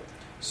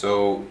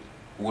 So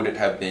would it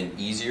have been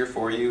easier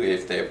for you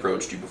if they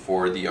approached you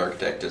before the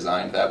architect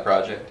designed that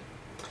project?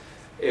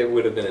 It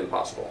would have been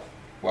impossible.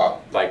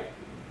 Wow. Like,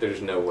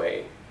 there's no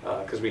way,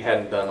 because we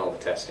hadn't done all the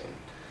testing.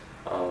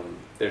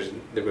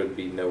 There would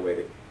be no way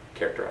to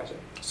characterize it.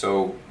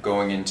 So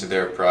going into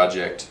their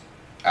project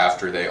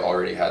after they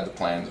already had the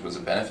plans was a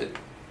benefit?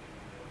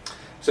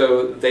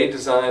 So they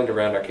designed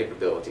around our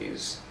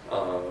capabilities.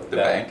 The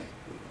bank?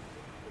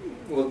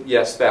 Well,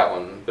 yes, that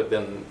one, but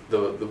then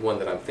the one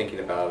that I'm thinking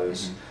about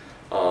is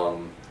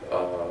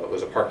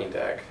was a parking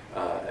deck,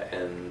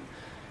 and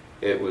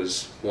it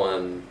was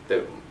one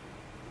that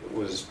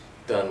was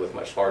done with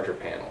much larger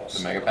panels.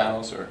 The mega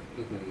panels, or?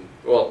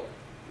 Well,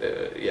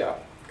 yeah,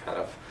 kind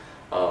of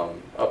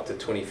up to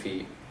 20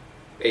 feet,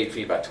 8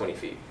 feet by 20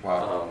 feet.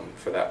 Wow.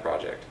 For that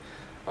project.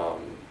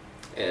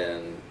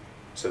 And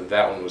so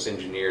that one was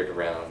engineered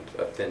around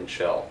a thin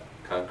shell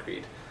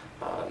concrete,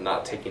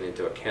 not taking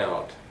into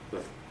account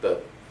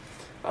the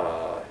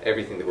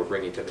everything that we're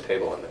bringing to the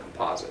table in the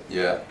composite.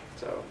 Yeah.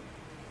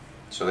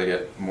 So they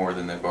get more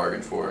than they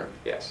bargained for.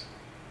 yes.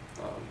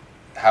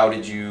 How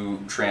did you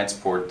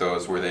transport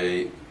those? Were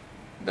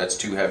that's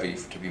too heavy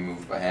to be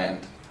moved by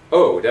hand?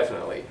 Oh,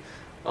 definitely.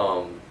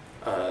 I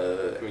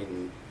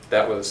mean,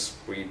 that was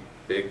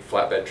big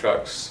flatbed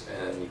trucks,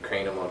 and you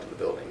crane them onto the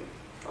building.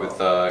 With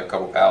a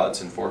couple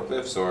pallets and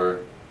forklifts,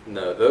 or?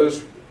 No,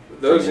 those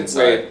Those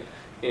inside? weighed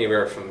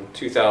anywhere from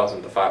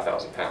 2,000 to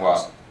 5,000 pounds.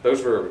 Wow.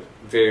 Those were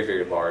very,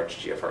 very large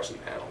GFRC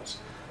panels.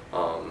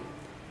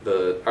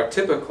 Our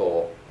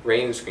typical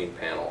rain screen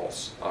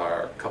panels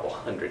are a couple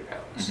hundred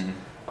pounds,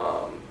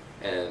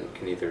 and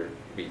can either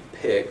be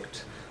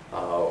picked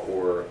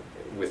or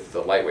with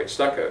the lightweight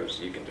stuccos,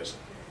 you can just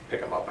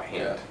pick them up by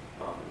hand.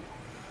 Yeah.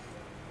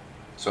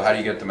 So how do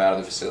you get them out of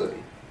the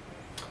facility?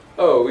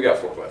 Oh, we got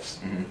forklifts,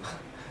 Mm-hmm.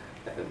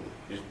 and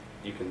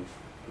you can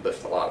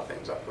lift a lot of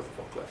things up with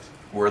a forklift.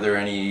 Were there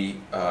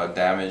any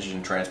damage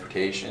in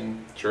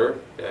transportation? Sure,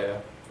 yeah,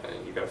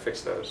 and you got to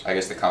fix those. I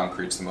guess the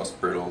concrete's the most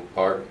brittle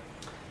part.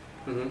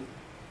 Mm-hmm.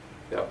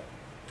 Yep.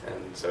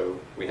 And so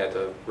we had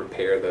to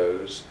repair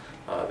those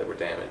that were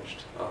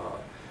damaged.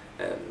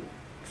 And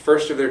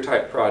first of their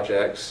type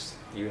projects,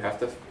 you have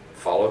to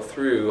follow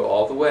through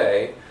all the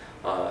way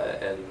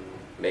and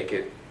make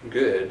it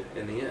good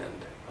in the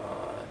end.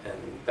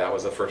 And that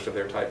was a first of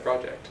their type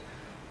project.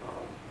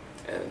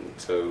 And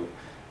so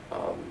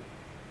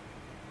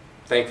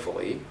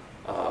thankfully,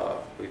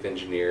 we've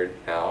engineered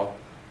now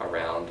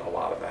around a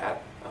lot of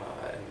that.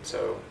 And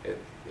so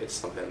it's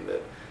something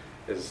that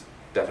is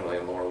definitely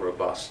a more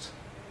robust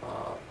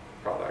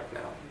product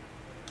now.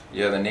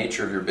 Yeah, the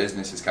nature of your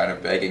business is kind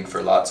of begging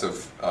for lots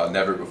of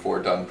never before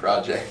done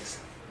projects.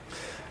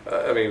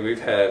 I mean,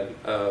 we've got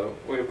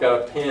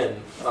a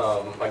pin.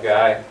 A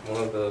guy,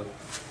 one of the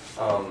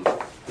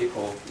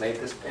people made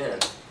this pin,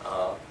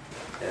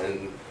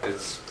 and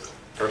it's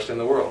first in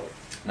the world.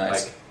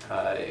 Nice.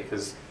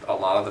 Because a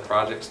lot of the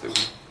projects that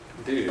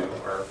we do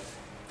are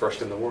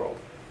first in the world.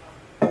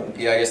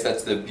 Yeah, I guess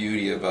that's the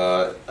beauty of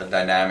a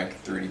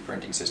dynamic 3D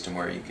printing system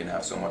where you can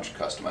have so much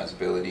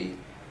customizability.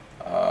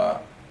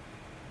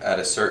 At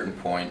a certain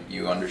point,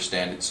 you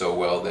understand it so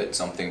well that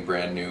something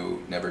brand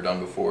new, never done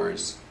before,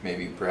 is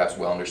maybe perhaps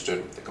well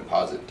understood with the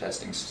composite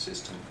testing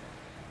system.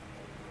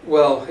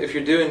 Well, if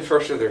you're doing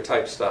first of their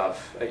type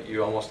stuff,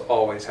 you almost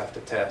always have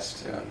to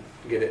test Yeah. and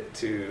get it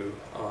to,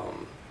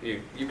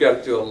 you've got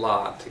to do a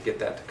lot to get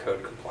that to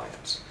code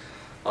compliance.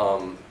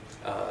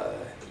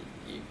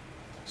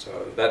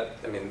 So that,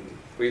 I mean,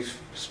 we've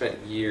spent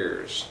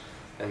years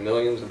and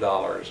millions of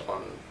dollars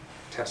on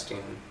testing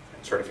and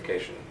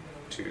certification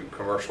to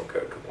commercial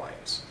code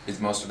compliance.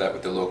 Is most of that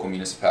with the local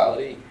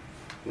municipality?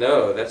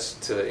 No, that's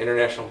to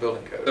international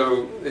building code.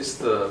 So it's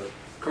the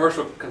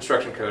commercial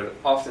construction code,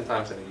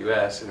 oftentimes in the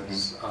U.S.,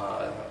 is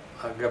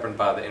governed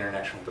by the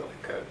International Building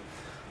Code.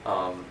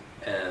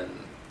 And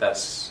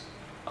that's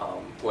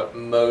what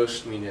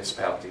most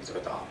municipalities have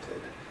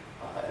adopted.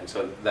 And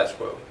so that's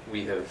what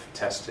we have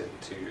tested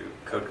to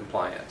code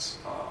compliance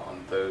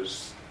on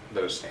those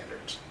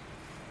standards.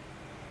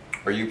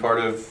 Are you part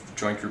of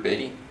Joint Group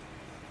 80?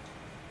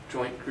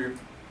 Joint group?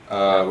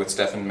 With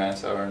Stefan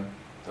Mansauer and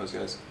those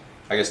guys?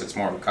 I guess it's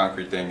more of a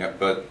concrete thing,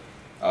 but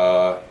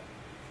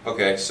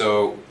okay,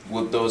 so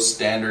will those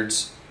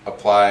standards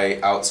apply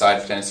outside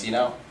of Tennessee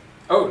now?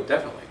 Oh,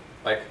 definitely.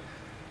 Like,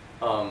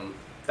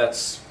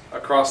 that's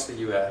across the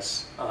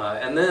U.S.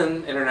 And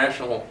then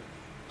international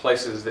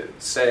places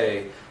that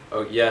say,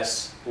 oh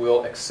yes,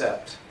 we'll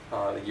accept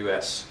the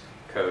U.S.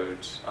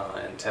 codes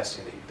and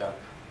testing that you've done.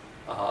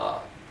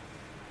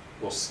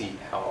 We'll see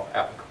how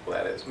applicable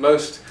that is.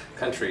 Most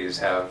countries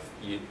have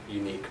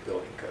unique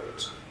building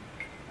codes.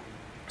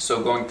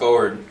 So going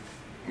forward,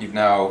 you've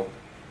now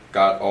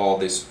got all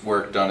this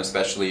work done,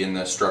 especially in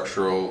the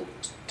structural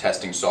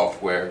testing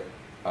software,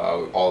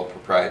 all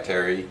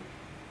proprietary.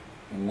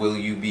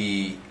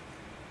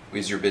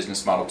 Is your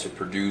business model to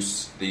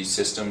produce these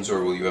systems,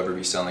 or will you ever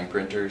be selling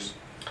printers?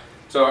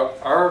 So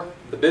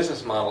the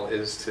business model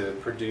is to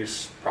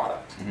produce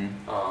product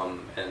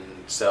and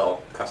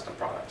sell custom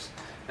products.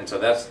 And so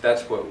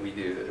that's what we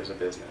do as a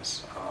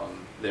business.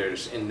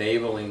 There's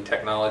enabling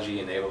technology,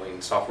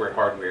 enabling software,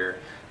 hardware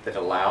that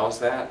allows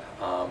that,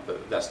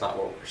 but that's not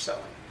what we're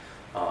selling.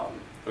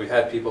 We've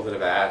had people that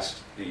have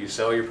asked, do you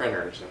sell your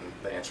printers? And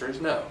the answer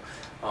is no.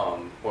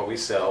 What we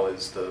sell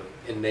is the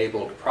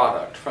enabled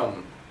product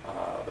from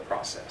the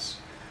process.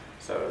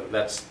 So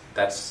that's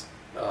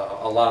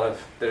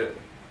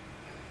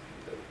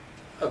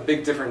a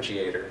big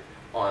differentiator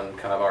on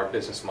kind of our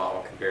business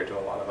model compared to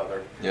a lot of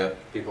other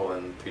people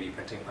in 3D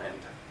printing land.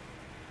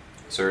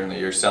 Certainly,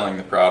 you're selling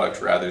the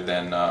product rather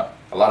than a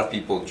lot of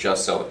people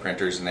just sell the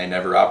printers and they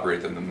never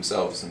operate them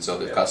themselves, and so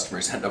the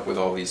customers end up with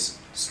all these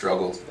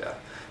struggles. Yeah,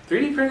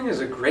 3D printing is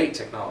a great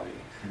technology,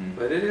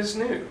 but it is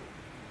new,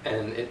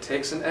 and it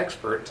takes an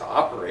expert to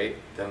operate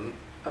them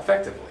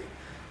effectively.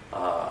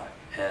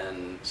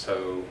 And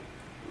so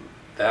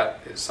that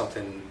is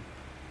something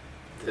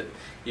that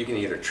you can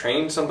either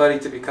train somebody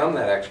to become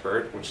that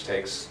expert, which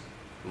takes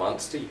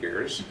months to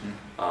years,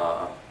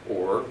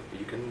 or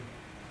you can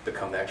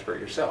become the expert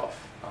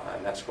yourself,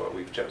 and that's what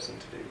we've chosen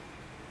to do.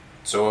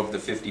 So of the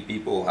 50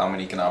 people, how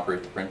many can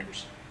operate the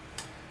printers?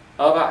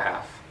 About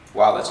half.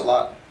 Wow, that's a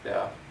lot.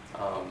 Yeah.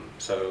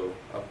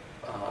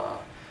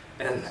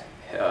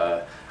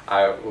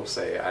 I will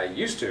say I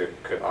used to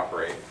could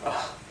operate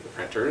the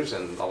printers,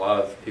 and a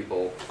lot of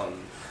people on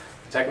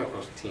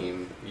technical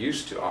team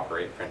used to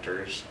operate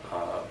printers,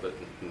 but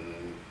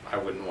I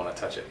wouldn't want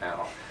to touch it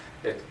now.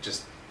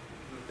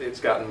 It's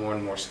gotten more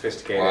and more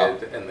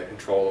sophisticated, and the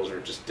controls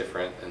are just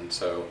different, and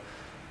so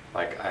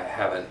like I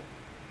haven't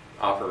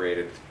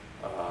operated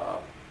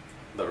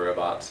the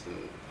robots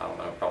in, I don't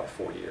know, probably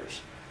 4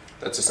 years.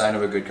 That's a sign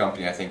of a good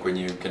company, I think, when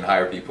you can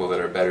hire people that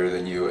are better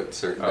than you at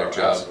their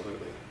job.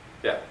 Absolutely.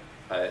 Yeah.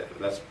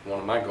 That's one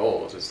of my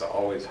goals, is to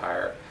always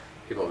hire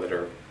people that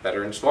are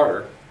better and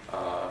smarter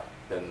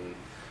than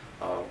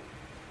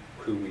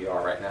who we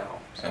are right now.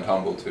 So, and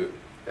humble too.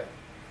 Yeah.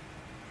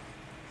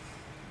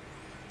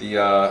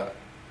 The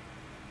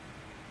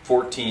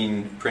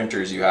 14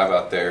 printers you have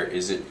out there,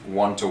 is it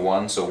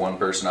one-to-one, so one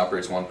person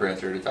operates one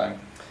printer at a time?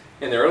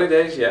 In the early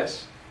days,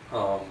 yes.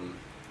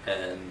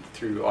 And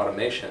through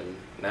automation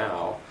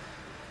now,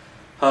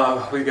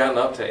 we've gotten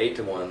up to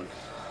 8-to-1.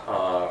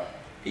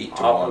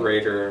 8-to-1.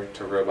 Operator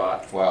to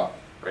robot Wow.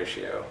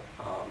 ratio.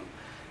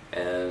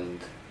 And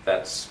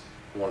that's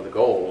one of the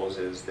goals,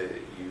 is that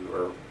you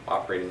are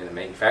operating in a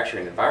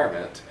manufacturing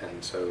environment,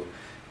 and so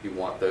you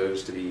want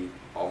those to be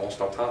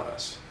almost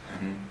autonomous.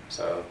 Mm-hmm.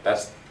 So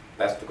that's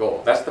the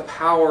goal. That's the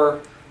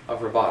power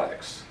of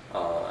robotics.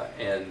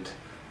 And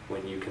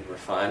when you can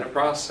refine a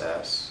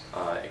process,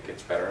 it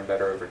gets better and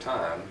better over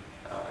time,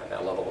 and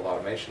that level of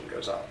automation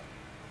goes up.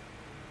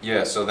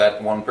 Yeah, so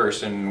that one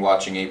person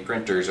watching 8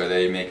 printers, are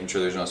they making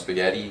sure there's no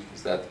spaghetti?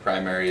 Is that the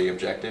primary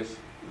objective?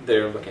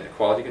 They're looking at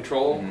quality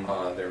control.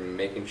 Mm-hmm. They're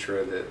making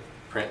sure that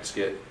prints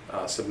get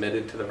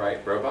submitted to the right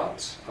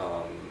robots.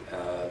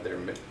 They're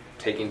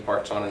taking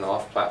parts on and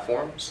off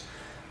platforms.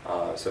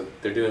 So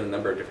they're doing a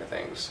number of different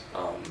things.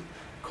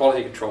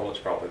 Quality control is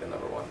probably the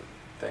number one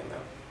thing,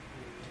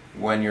 though.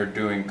 When you're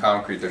doing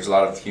concrete, there's a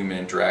lot of human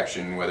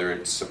interaction, whether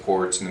it's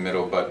supports in the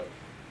middle, but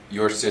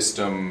your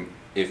system,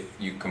 if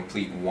you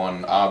complete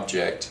one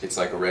object, it's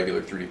like a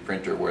regular 3D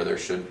printer where there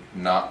should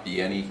not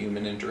be any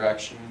human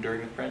interaction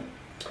during the print?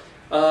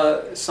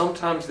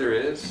 Sometimes there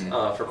is,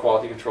 Mm-hmm. For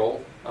quality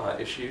control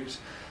issues.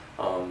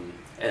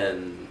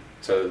 And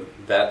so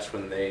that's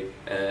when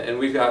and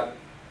we've got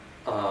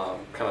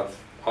kind of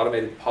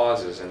automated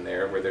pauses in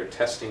there where they're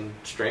testing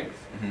strength,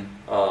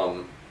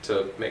 Mm-hmm.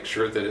 To make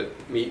sure that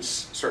it meets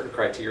certain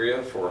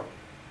criteria for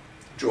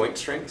joint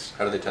strengths.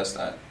 How do they test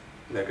that?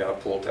 They've got a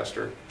pull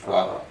tester.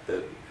 Wow.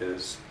 That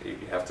is, you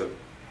have to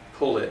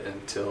pull it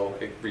until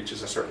it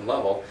reaches a certain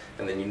level,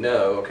 and then you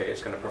know, okay,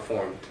 it's going to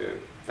perform to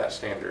that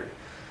standard.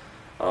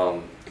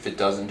 If it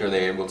doesn't, are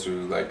they able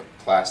to like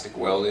plastic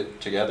weld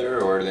it together,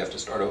 or do they have to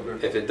start over?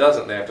 If it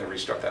doesn't, they have to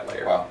restart that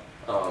layer. Wow.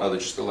 Oh, they're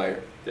just a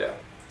layer. Yeah.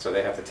 So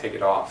they have to take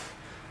it off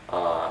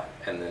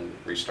and then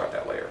restart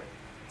that layer.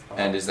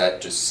 And is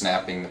that just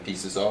snapping the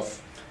pieces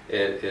off?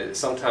 It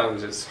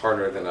sometimes it's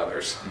harder than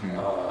others.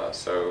 Mm-hmm.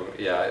 So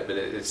yeah, but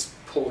it's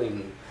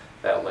pulling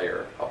that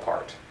layer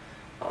apart.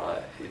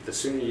 The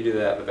sooner you do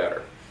that, the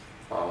better.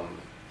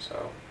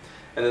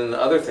 And then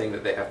the other thing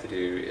that they have to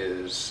do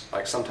is,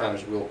 like,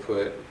 sometimes we'll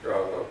put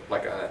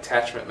like an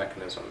attachment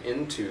mechanism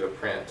into a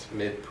print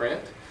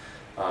mid-print,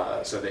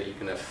 so that you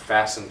can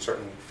fasten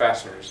certain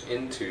fasteners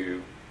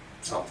into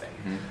something.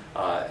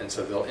 Mm-hmm. And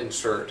so they'll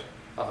insert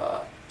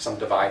some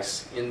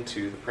device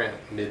into the print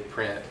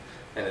mid-print,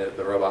 and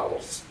the robot will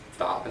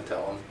stop and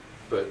tell them,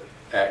 put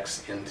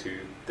X into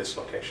this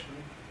location.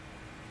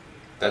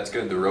 That's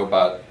good. The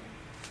robot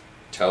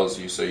tells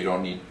you, so you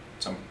don't need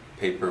some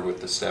paper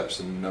with the steps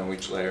and know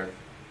each layer.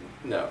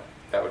 No,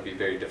 that would be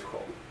very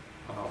difficult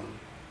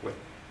with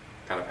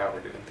kind of how we're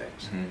doing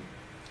things. Mm-hmm.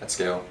 At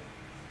scale.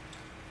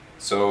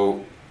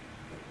 So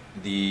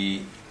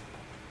the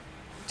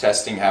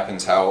testing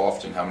happens how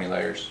often? How many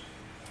layers?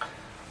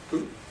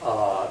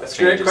 That's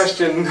a great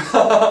question.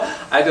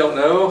 I don't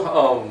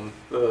know.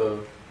 The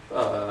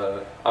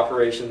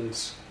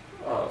operations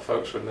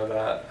folks would know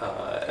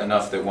that.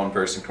 Enough that one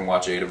person can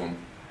watch 8 of them.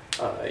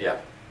 Yeah.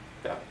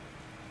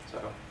 So,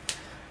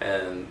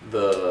 and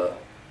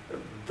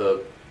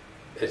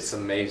it's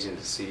amazing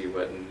to see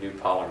what new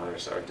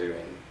polymers are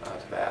doing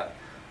to that,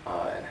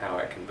 and how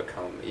it can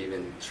become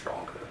even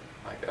stronger.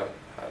 Like, it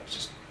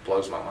just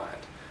blows my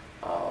mind.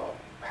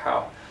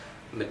 How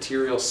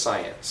material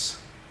science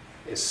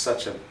is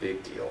such a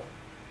big deal.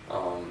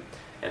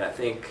 And I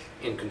think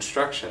in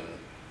construction,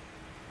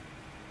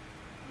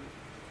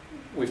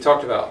 we've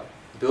talked about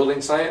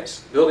building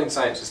science. Building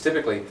science is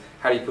typically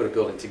how do you put a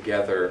building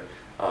together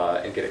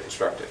and get it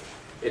constructed.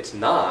 It's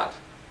not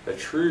the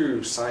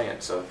true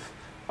science of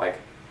like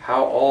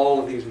how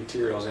all of these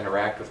materials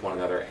interact with one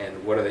another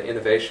and what are the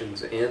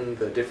innovations in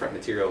the different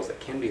materials that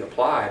can be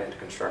applied into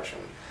construction.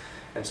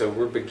 And so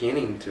we're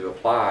beginning to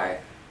apply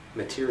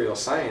material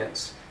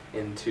science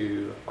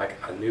into like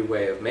a new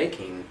way of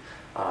making,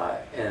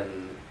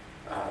 and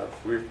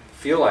we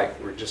feel like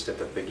we're just at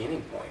the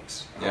beginning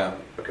points. Yeah.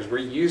 Because we're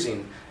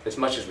using as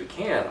much as we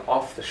can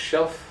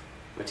off-the-shelf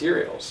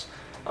materials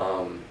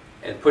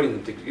and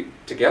putting them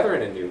together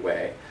in a new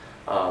way.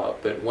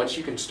 But once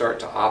you can start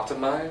to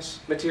optimize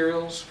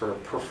materials for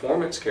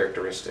performance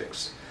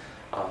characteristics,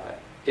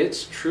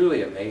 it's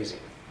truly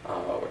amazing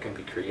what can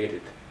be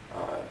created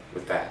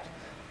with that.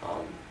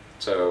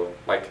 So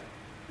like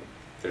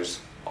there's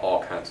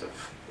all kinds of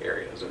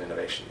areas of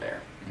innovation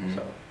there. Mhm.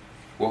 So.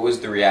 What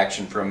was the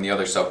reaction from the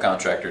other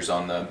subcontractors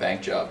on the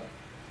bank job?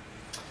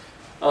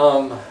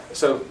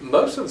 So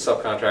most of the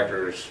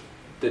subcontractors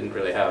didn't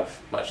really have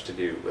much to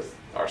do with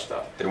our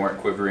stuff. They weren't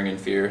quivering in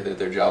fear that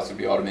their jobs would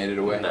be automated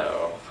away?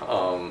 No.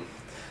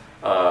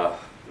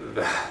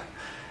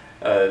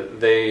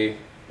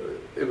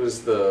 It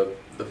was the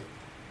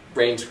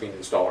rain screen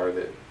installer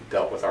that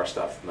dealt with our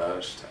stuff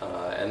most,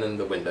 and then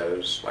the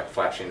windows, like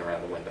flashing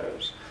around the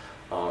windows.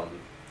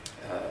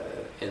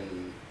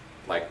 In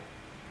like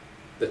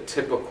the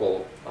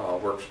typical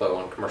workflow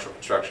on commercial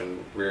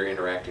construction, we're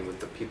interacting with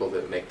the people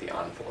that make the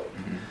envelope.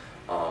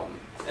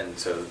 Mm-hmm. And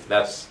so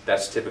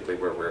that's typically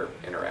where we're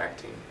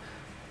interacting.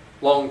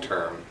 Long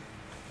term,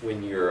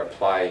 when you're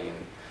applying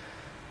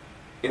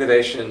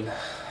innovation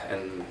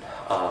and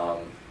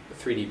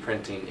 3D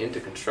printing into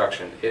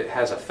construction, it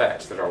has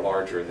effects that are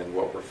larger than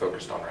what we're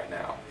focused on right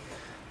now.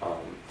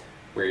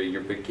 Where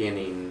you're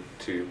beginning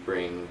to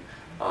bring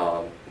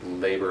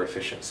labor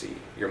efficiency,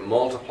 you're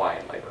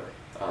multiplying labor,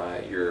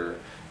 you're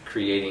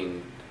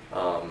creating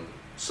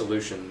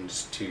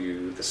solutions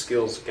to the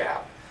skills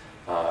gap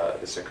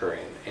that's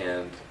occurring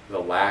and the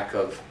lack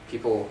of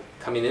people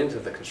coming into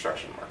the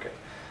construction market.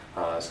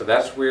 So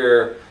that's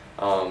where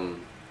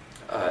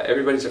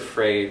everybody's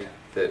afraid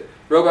that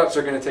robots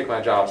are going to take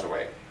my jobs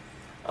away.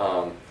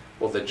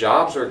 Well, the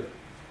jobs are,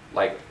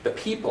 like, the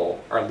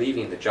people are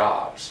leaving the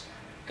jobs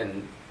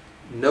and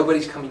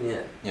nobody's coming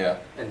in. Yeah.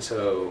 And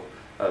so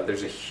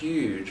there's a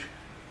huge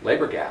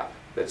labor gap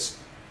that's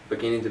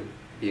beginning to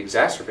be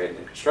exacerbated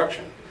in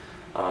construction.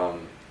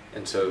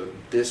 And so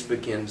this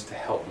begins to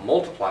help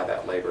multiply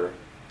that labor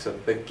to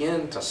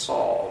begin to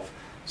solve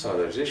some of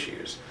those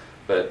issues.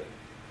 But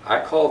I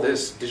call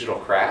this digital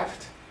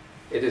craft.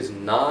 It is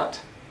not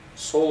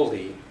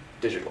solely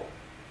digital.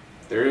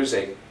 There is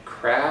a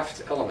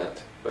craft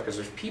element because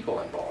there's people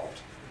involved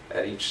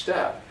at each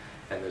step,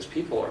 and those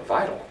people are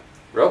vital.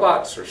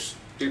 Robots are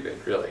stupid,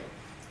 really.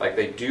 Like,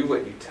 they do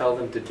what you tell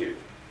them to do,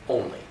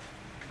 only.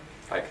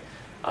 Like,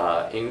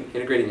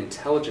 integrating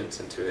intelligence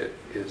into it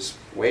is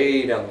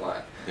way down the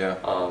line. Yeah.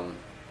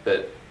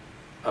 But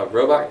a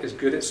robot is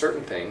good at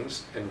certain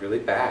things and really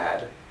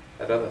bad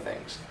at other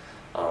things.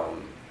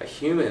 A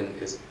human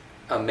is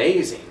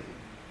amazing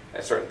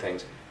at certain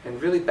things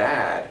and really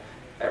bad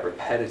at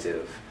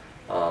repetitive,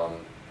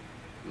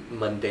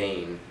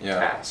 mundane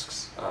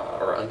tasks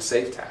or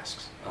unsafe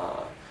tasks.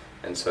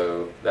 And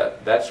so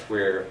that's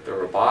where the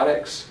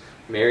robotics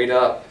married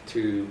up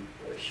to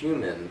a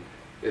human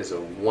is a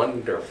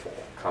wonderful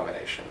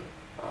combination.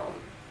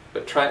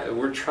 But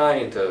we're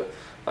trying to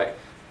like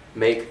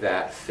make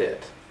that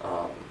fit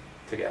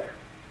together.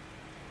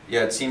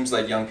 Yeah, it seems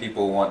like young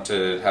people want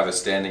to have a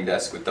standing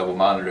desk with double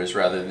monitors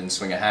rather than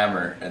swing a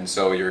hammer, and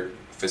so you're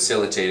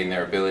facilitating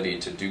their ability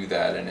to do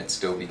that and it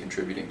still be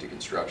contributing to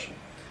construction.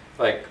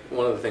 Like,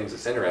 one of the things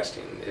that's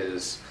interesting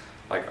is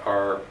like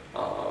our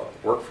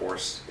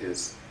workforce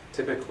is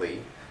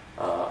typically,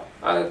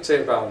 I'd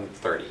say about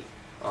 30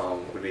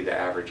 would be the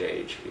average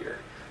age here.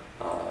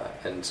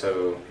 And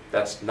so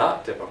that's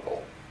not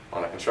typical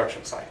on a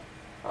construction site.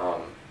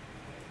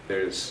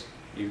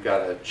 You've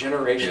got a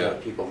generation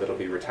of people that'll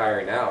be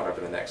retiring out over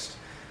the next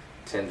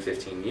 10,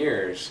 15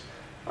 years,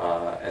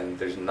 and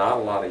there's not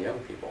a lot of young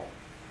people.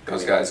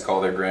 Those guys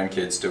call their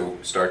grandkids to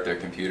start their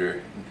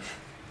computer.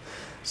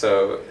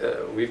 So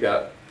we've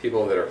got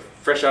people that are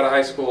fresh out of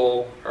high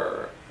school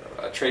or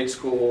a trade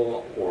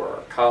school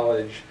or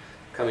college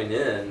coming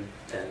in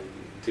and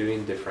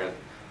doing different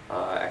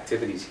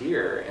activities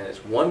here, and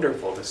it's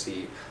wonderful to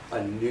see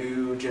a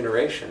new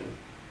generation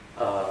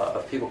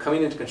of people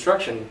coming into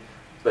construction,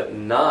 but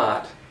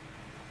not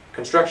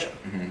construction.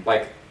 Mm-hmm.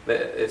 Like,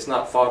 it's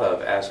not thought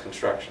of as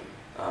construction,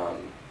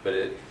 but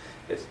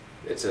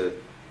it's a,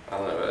 I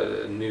don't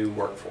know, a new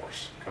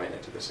workforce coming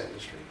into this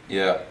industry.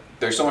 Yeah,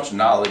 there's so much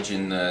knowledge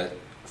in the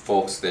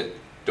folks that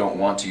don't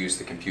want to use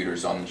the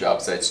computers on the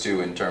job sites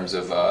too, in terms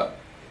of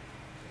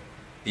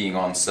being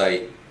on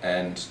site,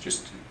 and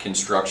just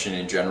construction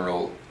in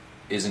general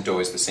isn't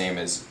always the same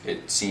as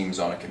it seems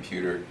on a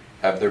computer.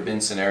 Have there been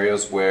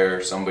scenarios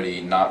where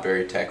somebody not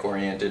very tech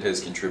oriented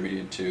has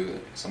contributed to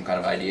some kind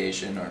of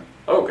ideation or?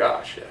 Oh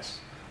gosh, yes.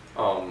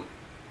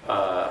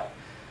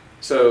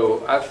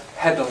 So I've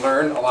had to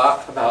learn a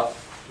lot about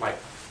like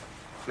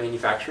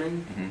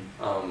manufacturing,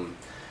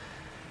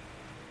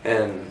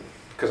 and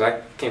because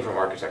I came from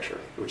architecture,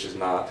 which is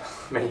not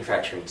a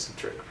manufacturing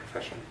centric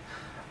profession.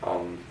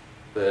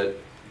 But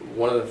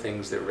one of the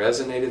things that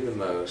resonated the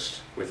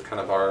most with kind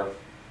of our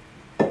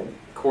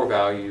core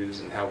values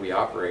and how we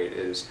operate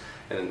is,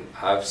 and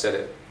I've said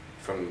it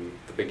from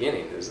the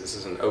beginning, is this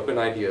is an open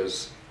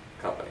ideas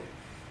company.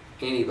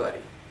 Anybody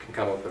can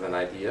come up with an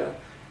idea,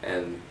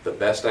 and the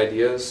best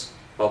ideas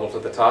bubble to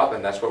the top,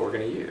 and that's what we're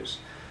going to use.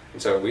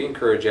 And so we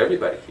encourage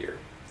everybody here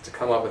to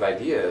come up with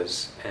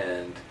ideas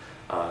and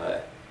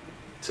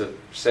to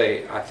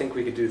say, I think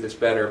we could do this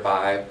better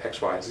by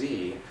X, Y,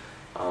 Z.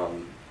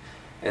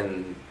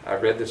 And I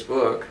read this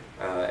book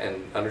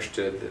and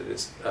understood that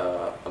it's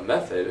a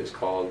method. It's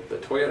called the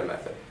Toyota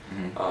method,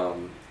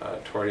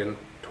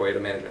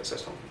 Toyota management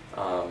system,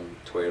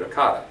 Toyota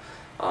Kata,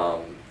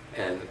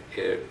 and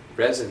it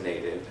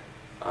resonated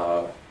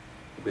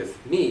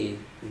with me,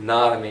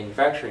 not a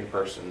manufacturing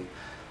person,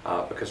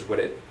 because what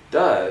it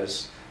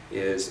does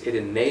is it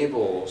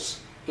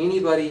enables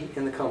anybody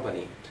in the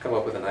company to come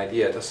up with an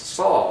idea to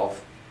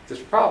solve these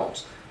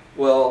problems.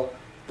 Well,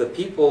 the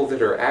people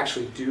that are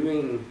actually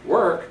doing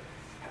work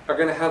are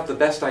going to have the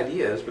best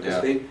ideas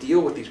because they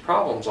deal with these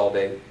problems all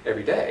day,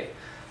 every day.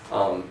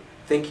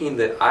 Thinking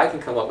that I can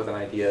come up with an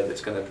idea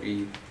that's going to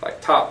be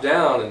like top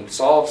down and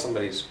solve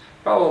somebody's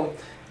problem,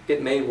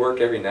 it may work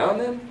every now and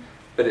then,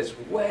 but it's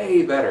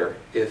way better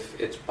if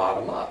it's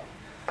bottom up.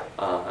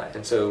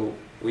 And so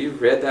we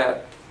read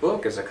that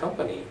book as a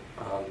company,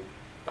 I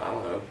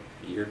don't know,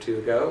 a year or two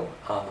ago,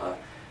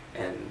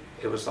 and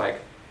it was like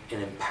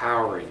an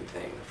empowering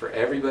thing for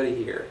everybody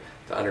here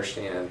to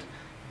understand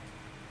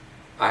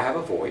I have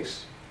a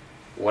voice,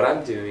 what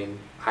I'm doing,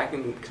 I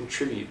can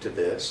contribute to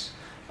this,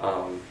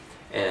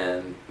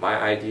 and my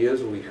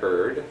ideas will be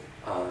heard,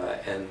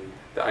 and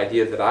the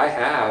idea that I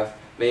have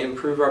may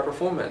improve our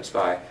performance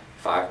by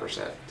 5%,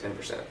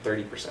 10%,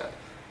 30%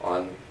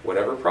 on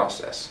whatever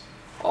process.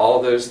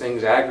 All those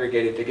things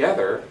aggregated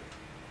together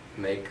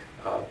make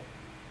a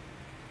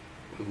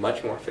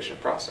much more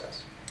efficient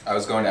process. I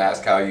was going to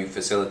ask how you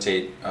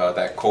facilitate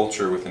that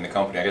culture within the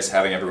company. I guess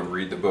having everyone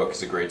read the book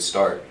is a great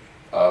start.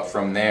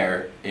 From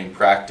there, in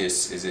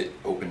practice, is it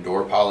open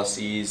door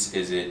policies?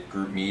 Is it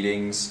group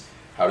meetings?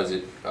 How does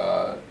it...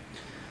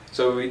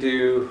 So we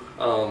do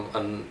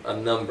a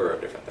number of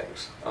different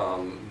things,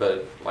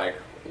 but like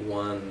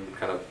one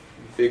kind of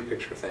big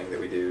picture thing that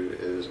we do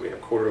is we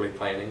have quarterly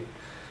planning,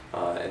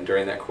 and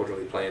during that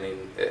quarterly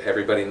planning,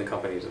 everybody in the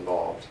company is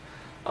involved,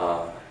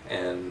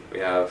 and we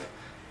have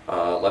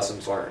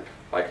lessons learned,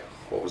 like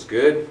what was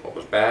good, what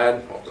was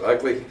bad, what was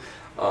ugly,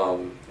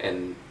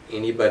 and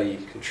anybody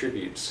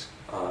contributes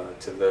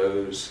to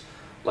those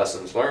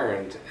lessons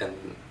learned,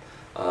 and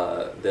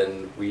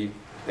then we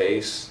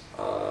base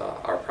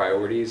our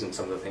priorities and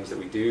some of the things that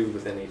we do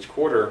within each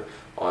quarter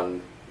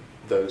on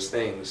those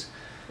things.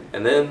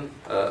 And then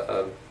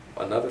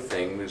another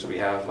thing is we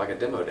have like a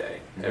demo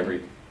day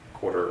every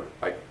quarter.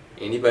 Like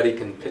anybody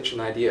can pitch an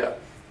idea,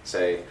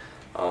 say,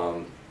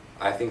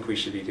 I think we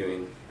should be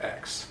doing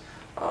X,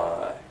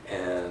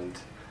 and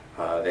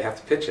they have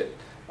to pitch it.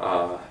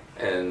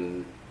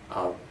 And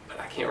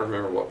I can't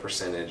remember what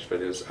percentage,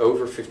 but it was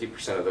over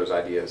 50% of those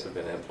ideas have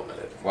been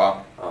implemented.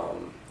 Wow.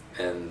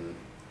 And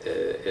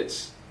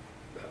it's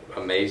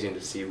amazing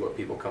to see what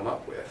people come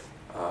up with.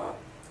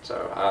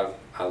 So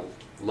I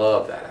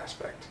love that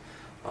aspect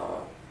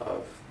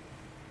of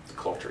the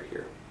culture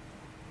here.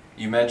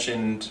 You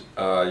mentioned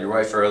your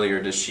wife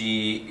earlier. Does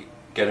she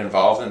get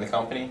involved in the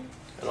company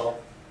at all?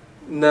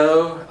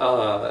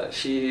 No,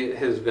 she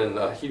has been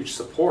a huge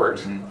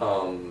support,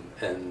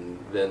 and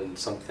been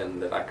something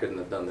that I couldn't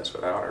have done this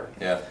without her.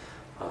 Yeah.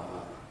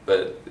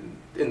 But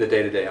in the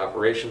day-to-day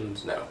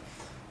operations, no.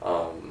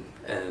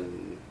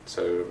 And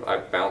so I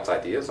bounce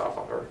ideas off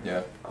of her.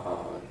 Yeah.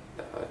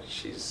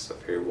 She's a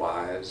very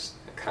wise,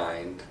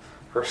 kind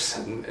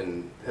person,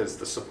 and has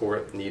the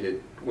support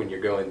needed when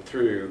you're going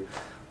through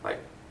like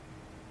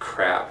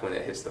crap when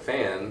it hits the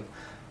fan.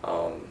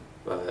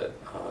 But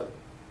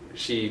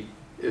she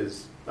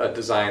is a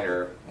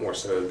designer more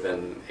so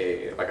than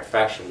a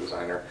fashion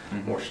designer,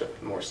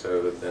 more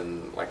so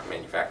than like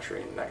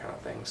manufacturing and that kind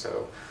of thing.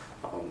 So,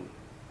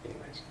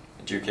 anyways.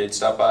 Did your kids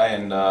stop by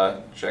and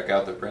check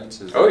out the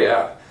prints? Oh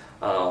yeah,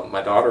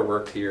 my daughter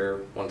worked here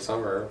one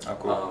summer. Oh,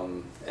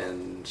 cool.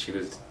 And she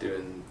was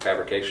doing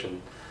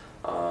fabrication,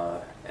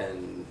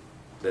 and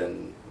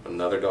then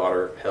another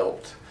daughter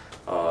helped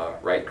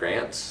write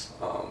grants,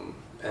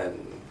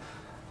 and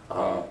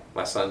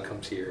my son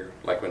comes here,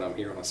 like when I'm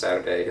here on a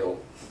Saturday, he'll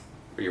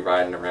be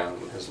riding around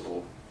with his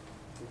little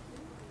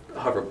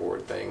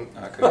hoverboard thing.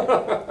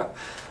 Okay.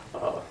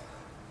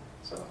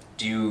 So.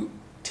 Do you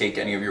take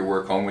any of your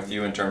work home with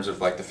you in terms of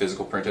like the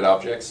physical printed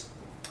objects?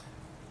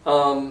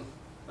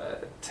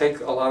 Take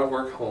a lot of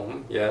work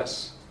home,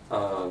 yes.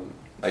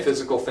 Like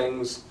physical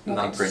things,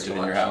 not printed so in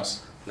your much.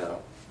 house?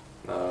 No.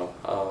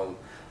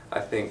 I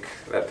think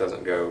that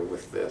doesn't go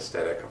with the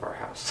aesthetic of our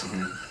house.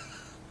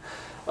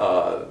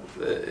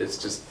 It's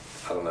just,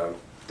 I don't know,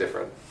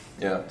 different.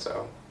 Yeah.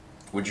 So.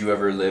 Would you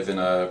ever live in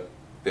a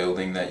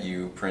building that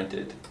you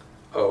printed?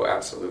 Oh,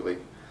 absolutely.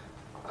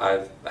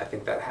 I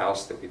think that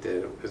house that we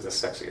did is the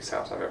sexiest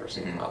house I've ever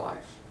seen in my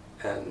life.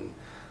 And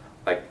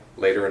like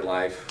later in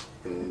life,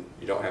 when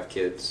you don't have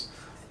kids,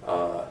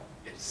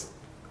 it's,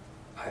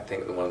 I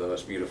think, one of the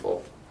most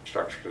beautiful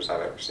structures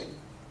I've ever seen.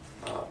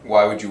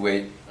 Why would you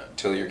wait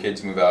till your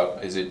kids move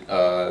out? Is it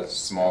a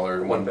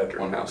smaller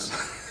one-bedroom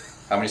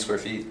house? How many square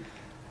feet?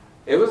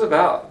 It was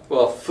about,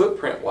 well,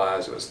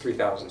 footprint-wise, it was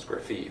 3,000 square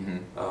feet.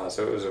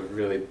 So it was a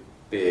really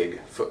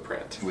big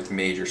footprint. With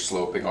major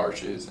sloping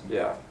arches.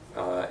 Yeah,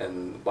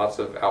 and lots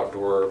of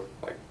outdoor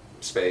like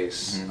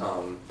space.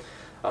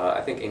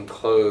 I think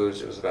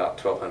enclosed it was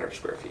about 1,200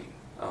 square feet,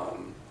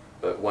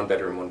 but 1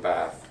 bedroom, 1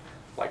 bath,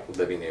 like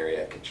living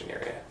area, kitchen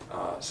area.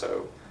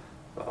 So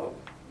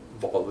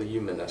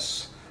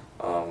voluminous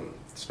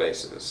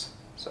spaces.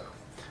 So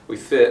we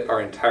fit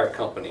our entire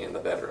company in the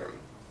bedroom.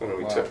 When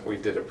we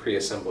did a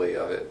pre-assembly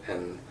of it,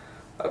 and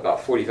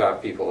about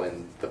 45 people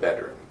in the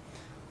bedroom.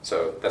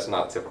 So that's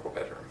not a typical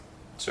bedroom.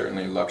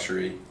 Certainly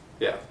luxury.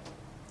 Yeah.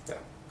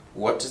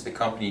 What does the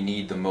company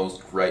need the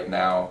most right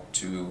now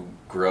to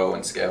grow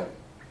and scale?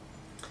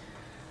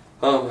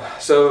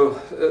 So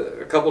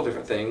a couple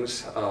different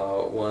things.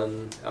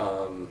 One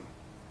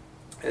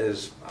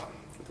is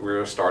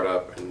we're a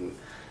startup and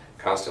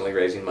constantly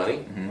raising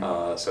money.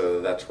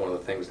 So that's one of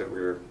the things that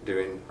we're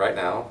doing right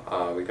now.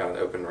 We got an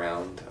open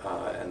round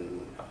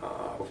and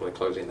hopefully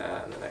closing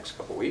that in the next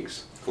couple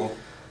weeks. Cool.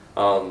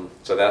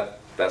 So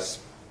that's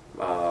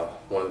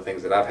one of the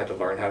things that I've had to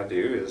learn how to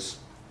do is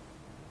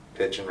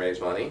pitch and raise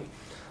money.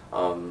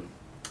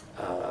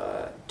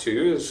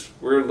 Two is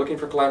we're looking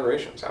for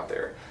collaborations out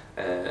there.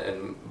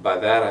 And by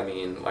that I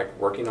mean like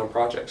working on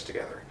projects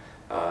together,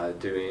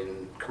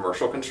 doing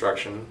commercial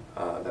construction,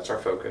 that's our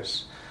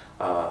focus.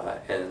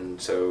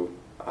 And so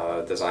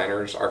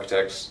designers,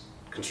 architects,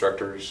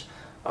 constructors,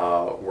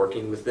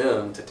 working with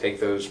them to take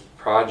those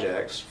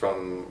projects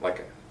from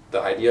like the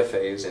idea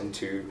phase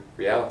into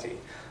reality.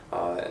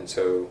 And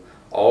so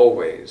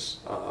always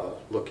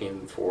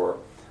looking for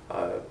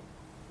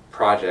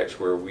projects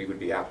where we would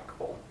be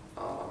applicable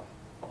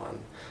on.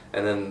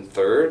 And then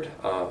third,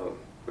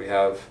 we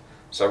have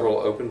several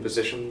open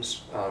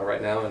positions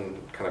right now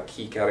in kind of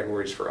key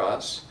categories for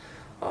us.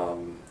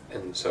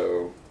 And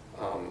so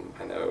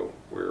I know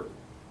we're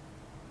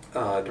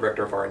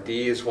Director of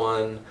R&D is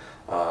one,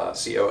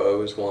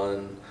 COO is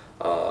one,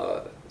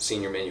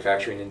 Senior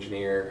Manufacturing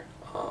Engineer,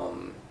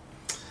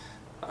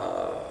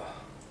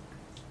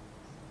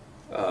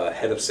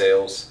 Head of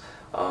Sales,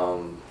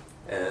 and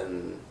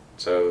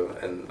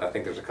I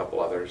think there's a couple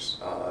others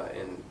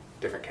in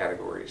different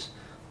categories.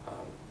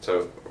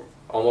 So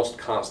almost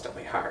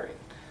constantly hiring.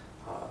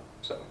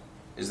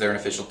 Is there an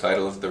official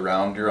title of the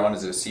round you're on?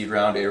 Is it a seed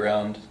round, A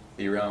round,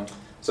 B round?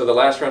 So the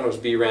last round was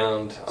B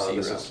round.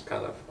 This round. is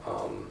kind of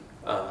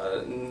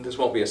this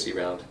won't be a C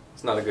round.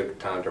 It's not a good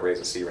time to raise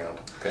a C round.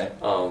 Okay.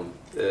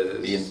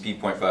 B and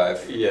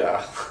P.5.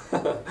 Yeah.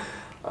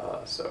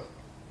 So.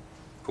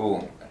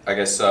 Cool. I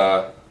guess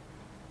yeah,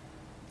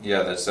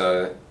 that's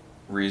a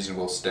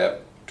reasonable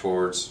step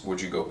towards.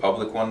 Would you go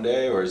public one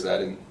day, or is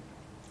that in?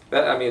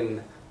 That I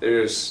mean,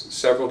 there's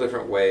several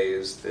different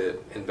ways that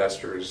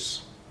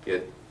investors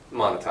get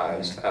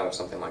monetized out of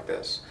something like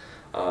this.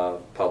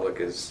 Public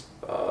is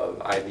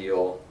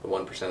ideal. The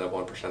 1% of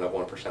 1% of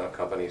 1% of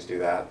companies do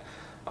that.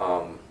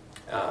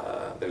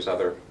 There's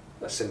other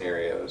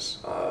scenarios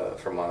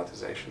for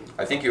monetization.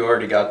 I think you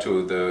already got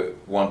to the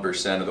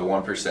 1% of the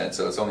 1%,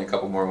 so it's only a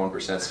couple more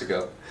 1% to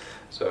go.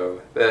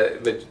 So,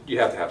 but you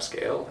have to have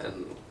scale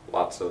and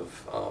lots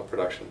of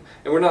production,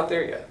 and we're not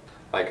there yet.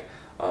 Like,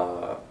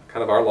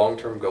 kind of our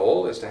long-term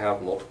goal is to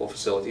have multiple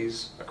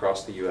facilities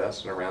across the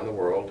U.S. and around the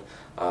world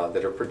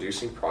that are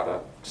producing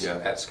products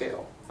at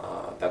scale.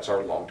 That's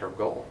our long-term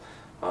goal,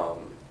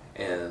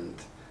 and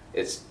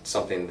it's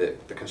something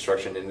that the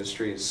construction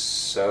industry is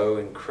so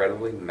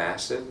incredibly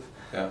massive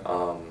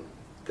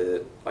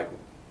that like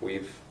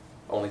we've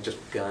only just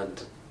begun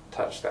to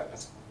touch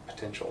that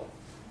potential.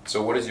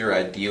 So what does your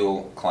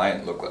ideal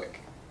client look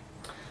like?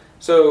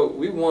 So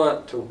we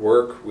want to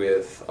work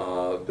with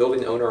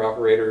building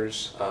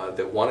owner-operators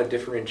that want a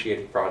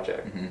differentiated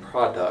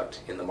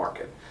product in the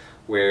market,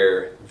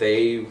 where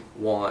they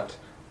want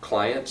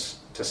clients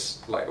to,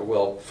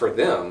 for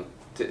them,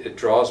 it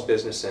draws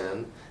business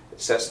in, it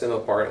sets them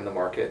apart in the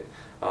market,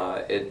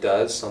 it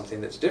does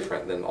something that's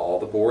different than all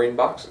the boring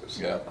boxes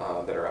that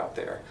are out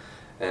there.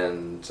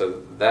 And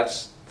so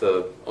that's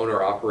the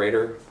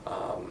owner-operator,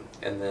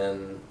 and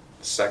then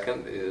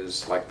second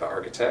is like the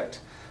architect,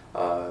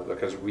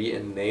 because we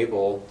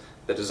enable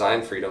the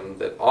design freedom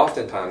that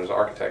oftentimes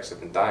architects have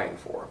been dying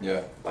for.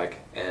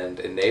 And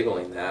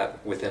enabling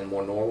that within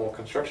more normal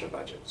construction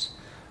budgets.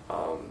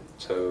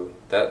 So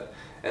that,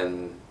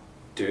 and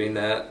doing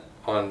that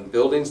on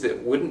buildings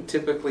that wouldn't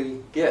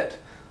typically get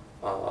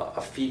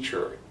a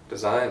feature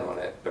design on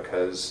it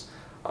because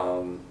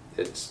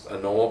it's a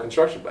normal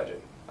construction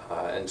budget.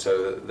 And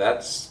so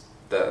that's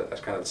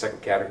kind of the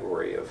second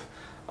category of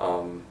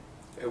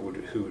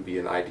who would be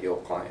an ideal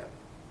client.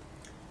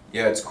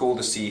 Yeah, it's cool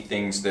to see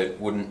things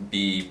that wouldn't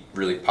be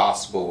really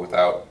possible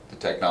without the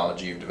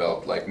technology you've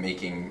developed, like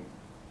making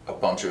a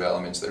bunch of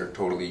elements that are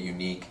totally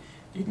unique.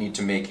 You'd need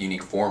to make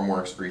unique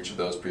formworks for each of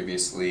those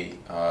previously,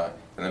 and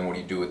then what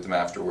do you do with them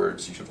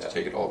afterwards? You have to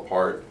take it all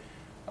apart.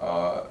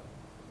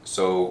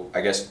 So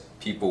I guess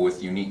people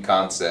with unique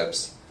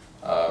concepts,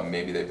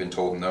 maybe they've been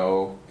told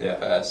no in the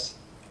past.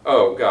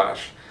 Oh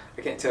gosh,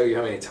 I can't tell you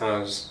how many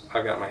times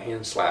I've got my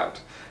hand slapped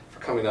for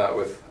coming out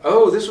with,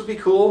 oh, this would be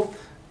cool.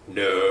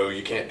 No,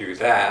 you can't do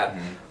that.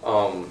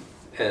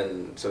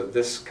 And so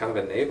this kind of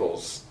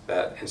enables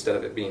that instead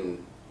of it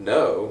being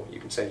no, you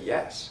can say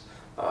yes.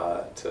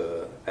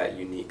 to that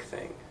unique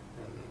thing.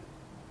 And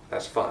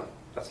that's fun.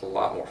 That's a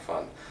lot more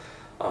fun.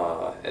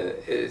 And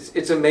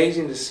it's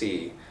amazing to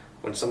see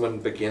when someone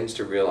begins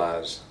to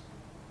realize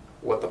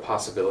what the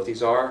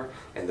possibilities are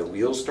and the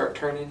wheels start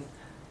turning,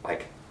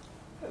 like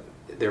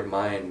their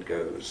mind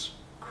goes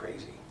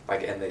crazy.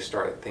 Like, and they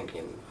start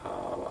thinking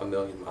a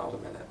million miles a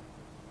minute.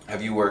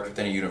 Have you worked with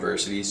any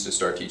universities to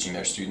start teaching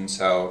their students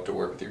how to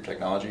work with your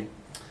technology?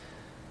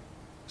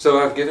 So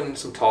I've given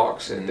some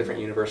talks at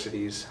different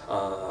universities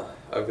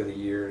over the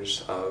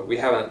years. We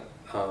haven't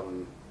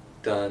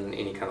done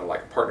any kind of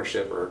like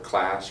partnership or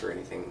class or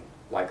anything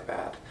like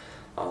that.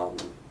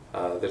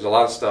 There's a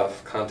lot of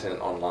stuff, content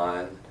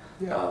online,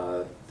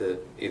 that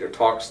either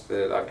talks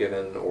that I've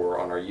given or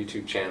on our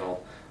YouTube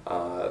channel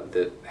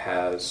that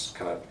has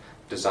kind of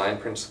design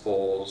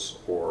principles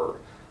or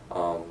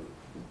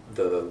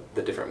the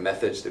different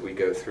methods that we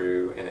go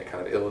through, and it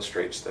kind of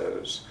illustrates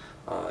those.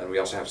 And we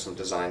also have some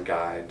design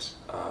guides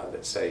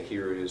that say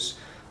here is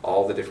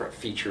all the different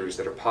features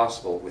that are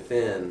possible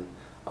within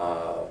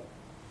the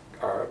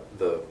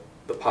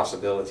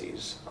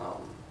possibilities.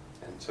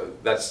 And so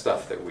that's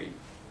stuff that we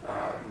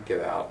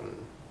give out. And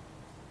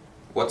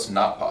what's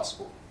not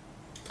possible?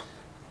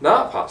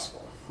 Not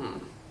possible?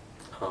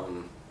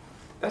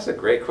 That's a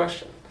great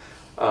question.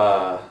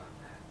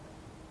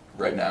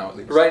 Right now, at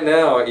least. Right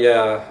now,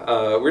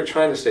 yeah. We're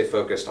trying to stay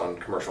focused on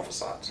commercial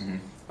facades.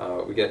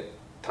 We get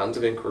tons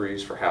of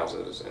inquiries for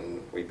houses,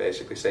 and we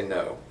basically say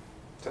no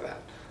to that.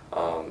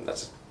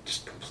 That's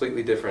just a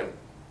completely different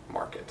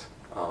market.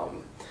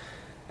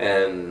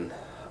 And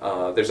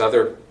there's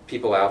other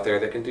people out there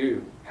that can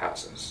do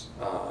houses.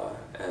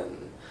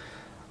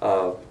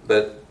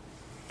 But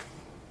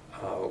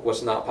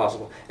what's not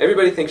possible?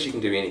 Everybody thinks you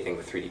can do anything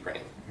with 3D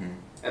printing,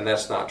 and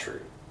that's not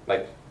true.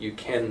 Like, you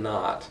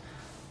cannot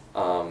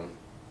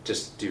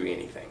just do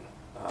anything.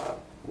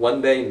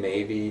 One day,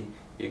 maybe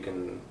you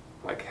can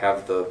like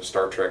have the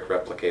Star Trek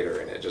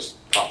replicator and it just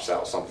pops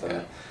out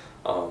something,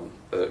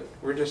 but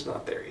we're just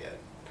not there yet.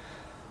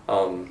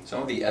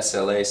 Some of the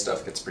SLA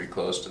stuff gets pretty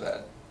close to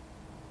that.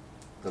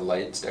 The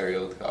light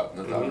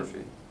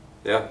stereolithography.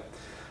 Yeah.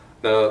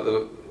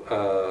 No,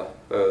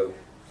 the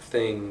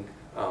thing,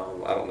 I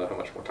don't know how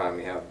much more time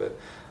we have, but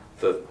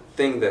the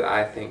thing that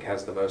I think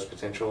has the most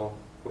potential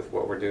with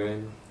what we're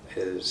doing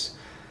is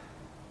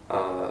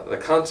the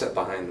concept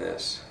behind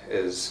this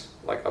is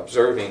like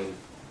observing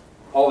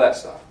all that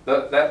stuff.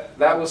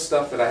 That was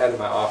stuff that I had in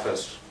my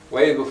office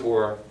way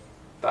before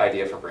the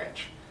idea for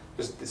Branch.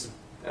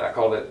 And I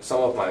called it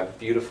some of my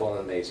beautiful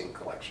and amazing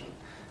collection.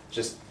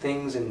 Just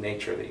things in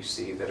nature that you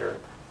see that are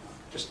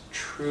just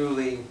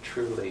truly,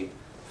 truly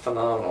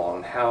phenomenal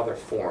on how they're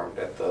formed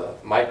at the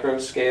micro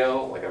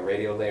scale, like a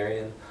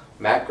radiolarian,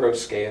 macro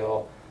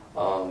scale,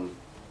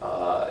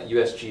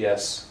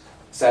 USGS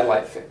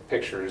satellite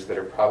pictures that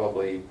are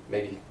probably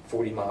maybe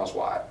 40 miles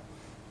wide.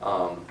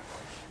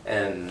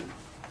 And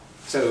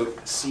so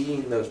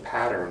seeing those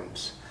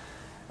patterns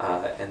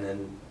and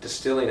then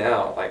distilling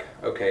out, like,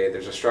 okay,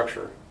 there's a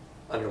structure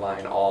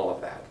underlying all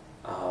of that,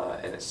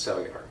 and it's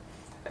cellular.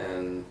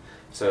 And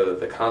so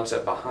the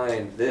concept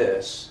behind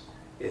this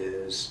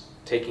is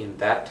taking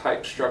that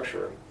type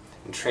structure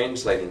and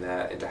translating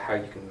that into how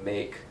you can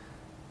make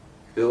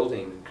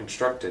building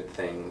constructed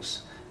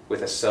things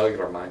with a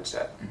cellular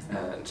mindset.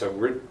 And so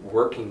we're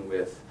working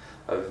with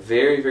a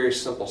very, very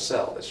simple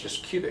cell that's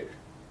just cubic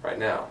right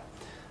now.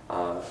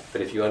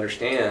 But if you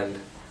understand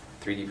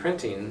 3D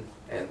printing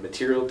and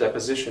material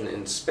deposition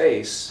in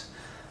space,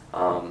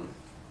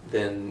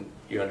 then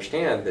you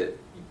understand that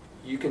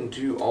you can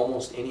do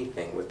almost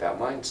anything with that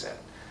mindset.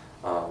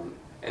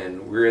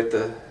 And we're at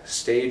the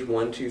stage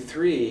 1, 2,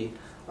 3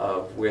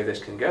 of where this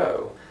can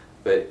go.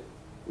 But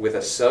with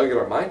a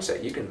cellular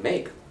mindset, you can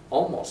make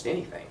almost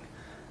anything.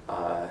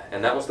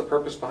 And that was the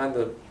purpose behind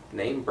the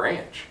name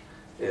Branch,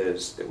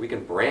 is that we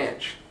can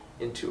branch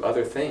into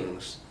other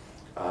things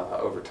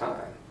over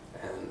time.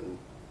 And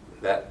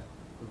that,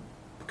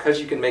 because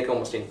you can make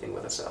almost anything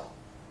with a cell.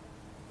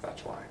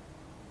 That's why.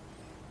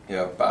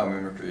 Yeah,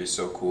 biomimicry is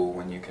so cool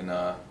when you can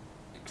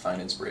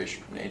find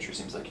inspiration from nature.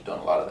 Seems like you've done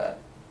a lot of that.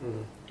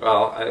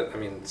 Well, I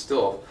mean,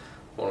 still,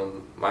 one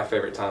of my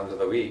favorite times of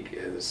the week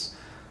is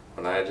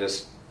when I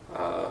just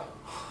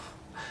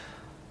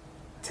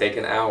take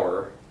an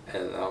hour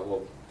and I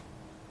will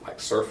like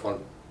surf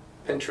on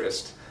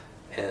Pinterest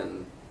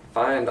and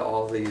find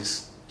all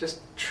these just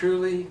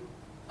truly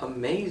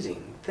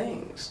amazing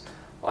things.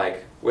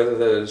 Like, whether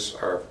those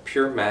are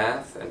pure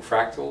math and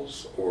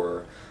fractals,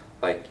 or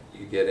like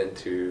you get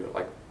into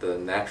like the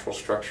natural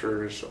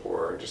structures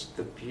or just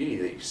the beauty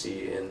that you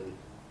see in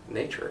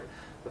nature.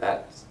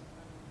 That's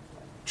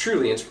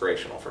truly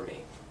inspirational for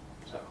me.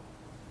 So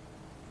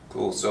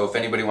cool. So if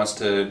anybody wants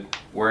to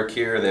work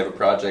here, they have a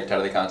project, how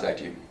do they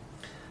contact you?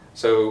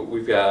 So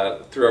we've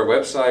got, through our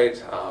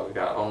website, we've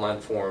got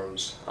online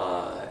forms,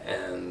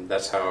 and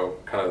that's how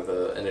kind of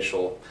the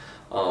initial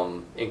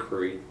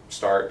inquiry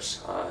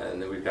starts.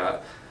 And then we've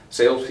got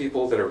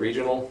salespeople that are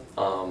regional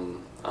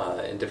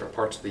in different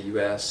parts of the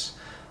U.S.,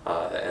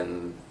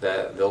 and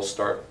that they'll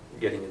start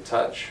getting in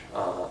touch.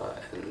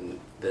 And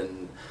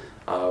then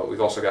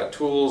we've also got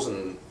tools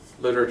and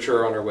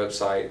literature on our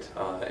website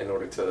in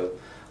order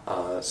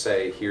to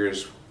say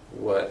here's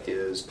what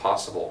is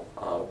possible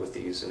with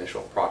these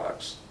initial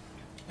products.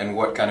 And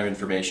what kind of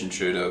information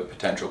should a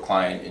potential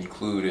client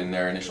include in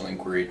their initial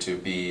inquiry to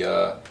be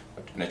an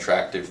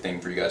attractive thing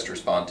for you guys to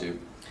respond to?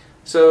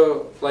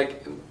 So,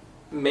 like,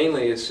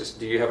 mainly it's just,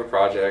 do you have a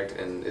project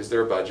and is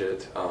there a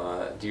budget?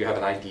 Do you have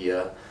an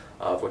idea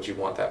of what you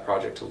want that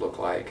project to look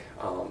like?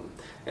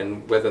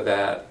 And whether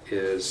that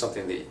is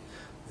something that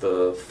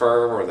the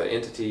firm or the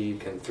entity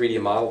can 3D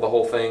model the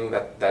whole thing,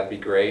 that'd be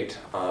great.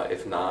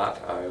 If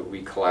not,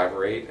 we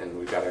collaborate, and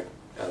we've got a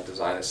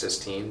design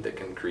assist team that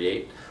can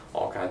create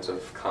all kinds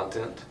of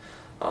content.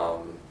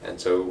 And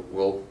so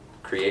we'll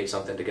create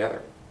something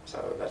together.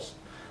 So that's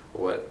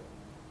what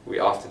we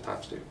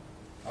oftentimes do.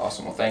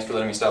 Awesome. Well, thanks for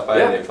letting me stop by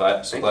Yeah. today, Platt.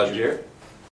 It's a Thank pleasure. you, Jared.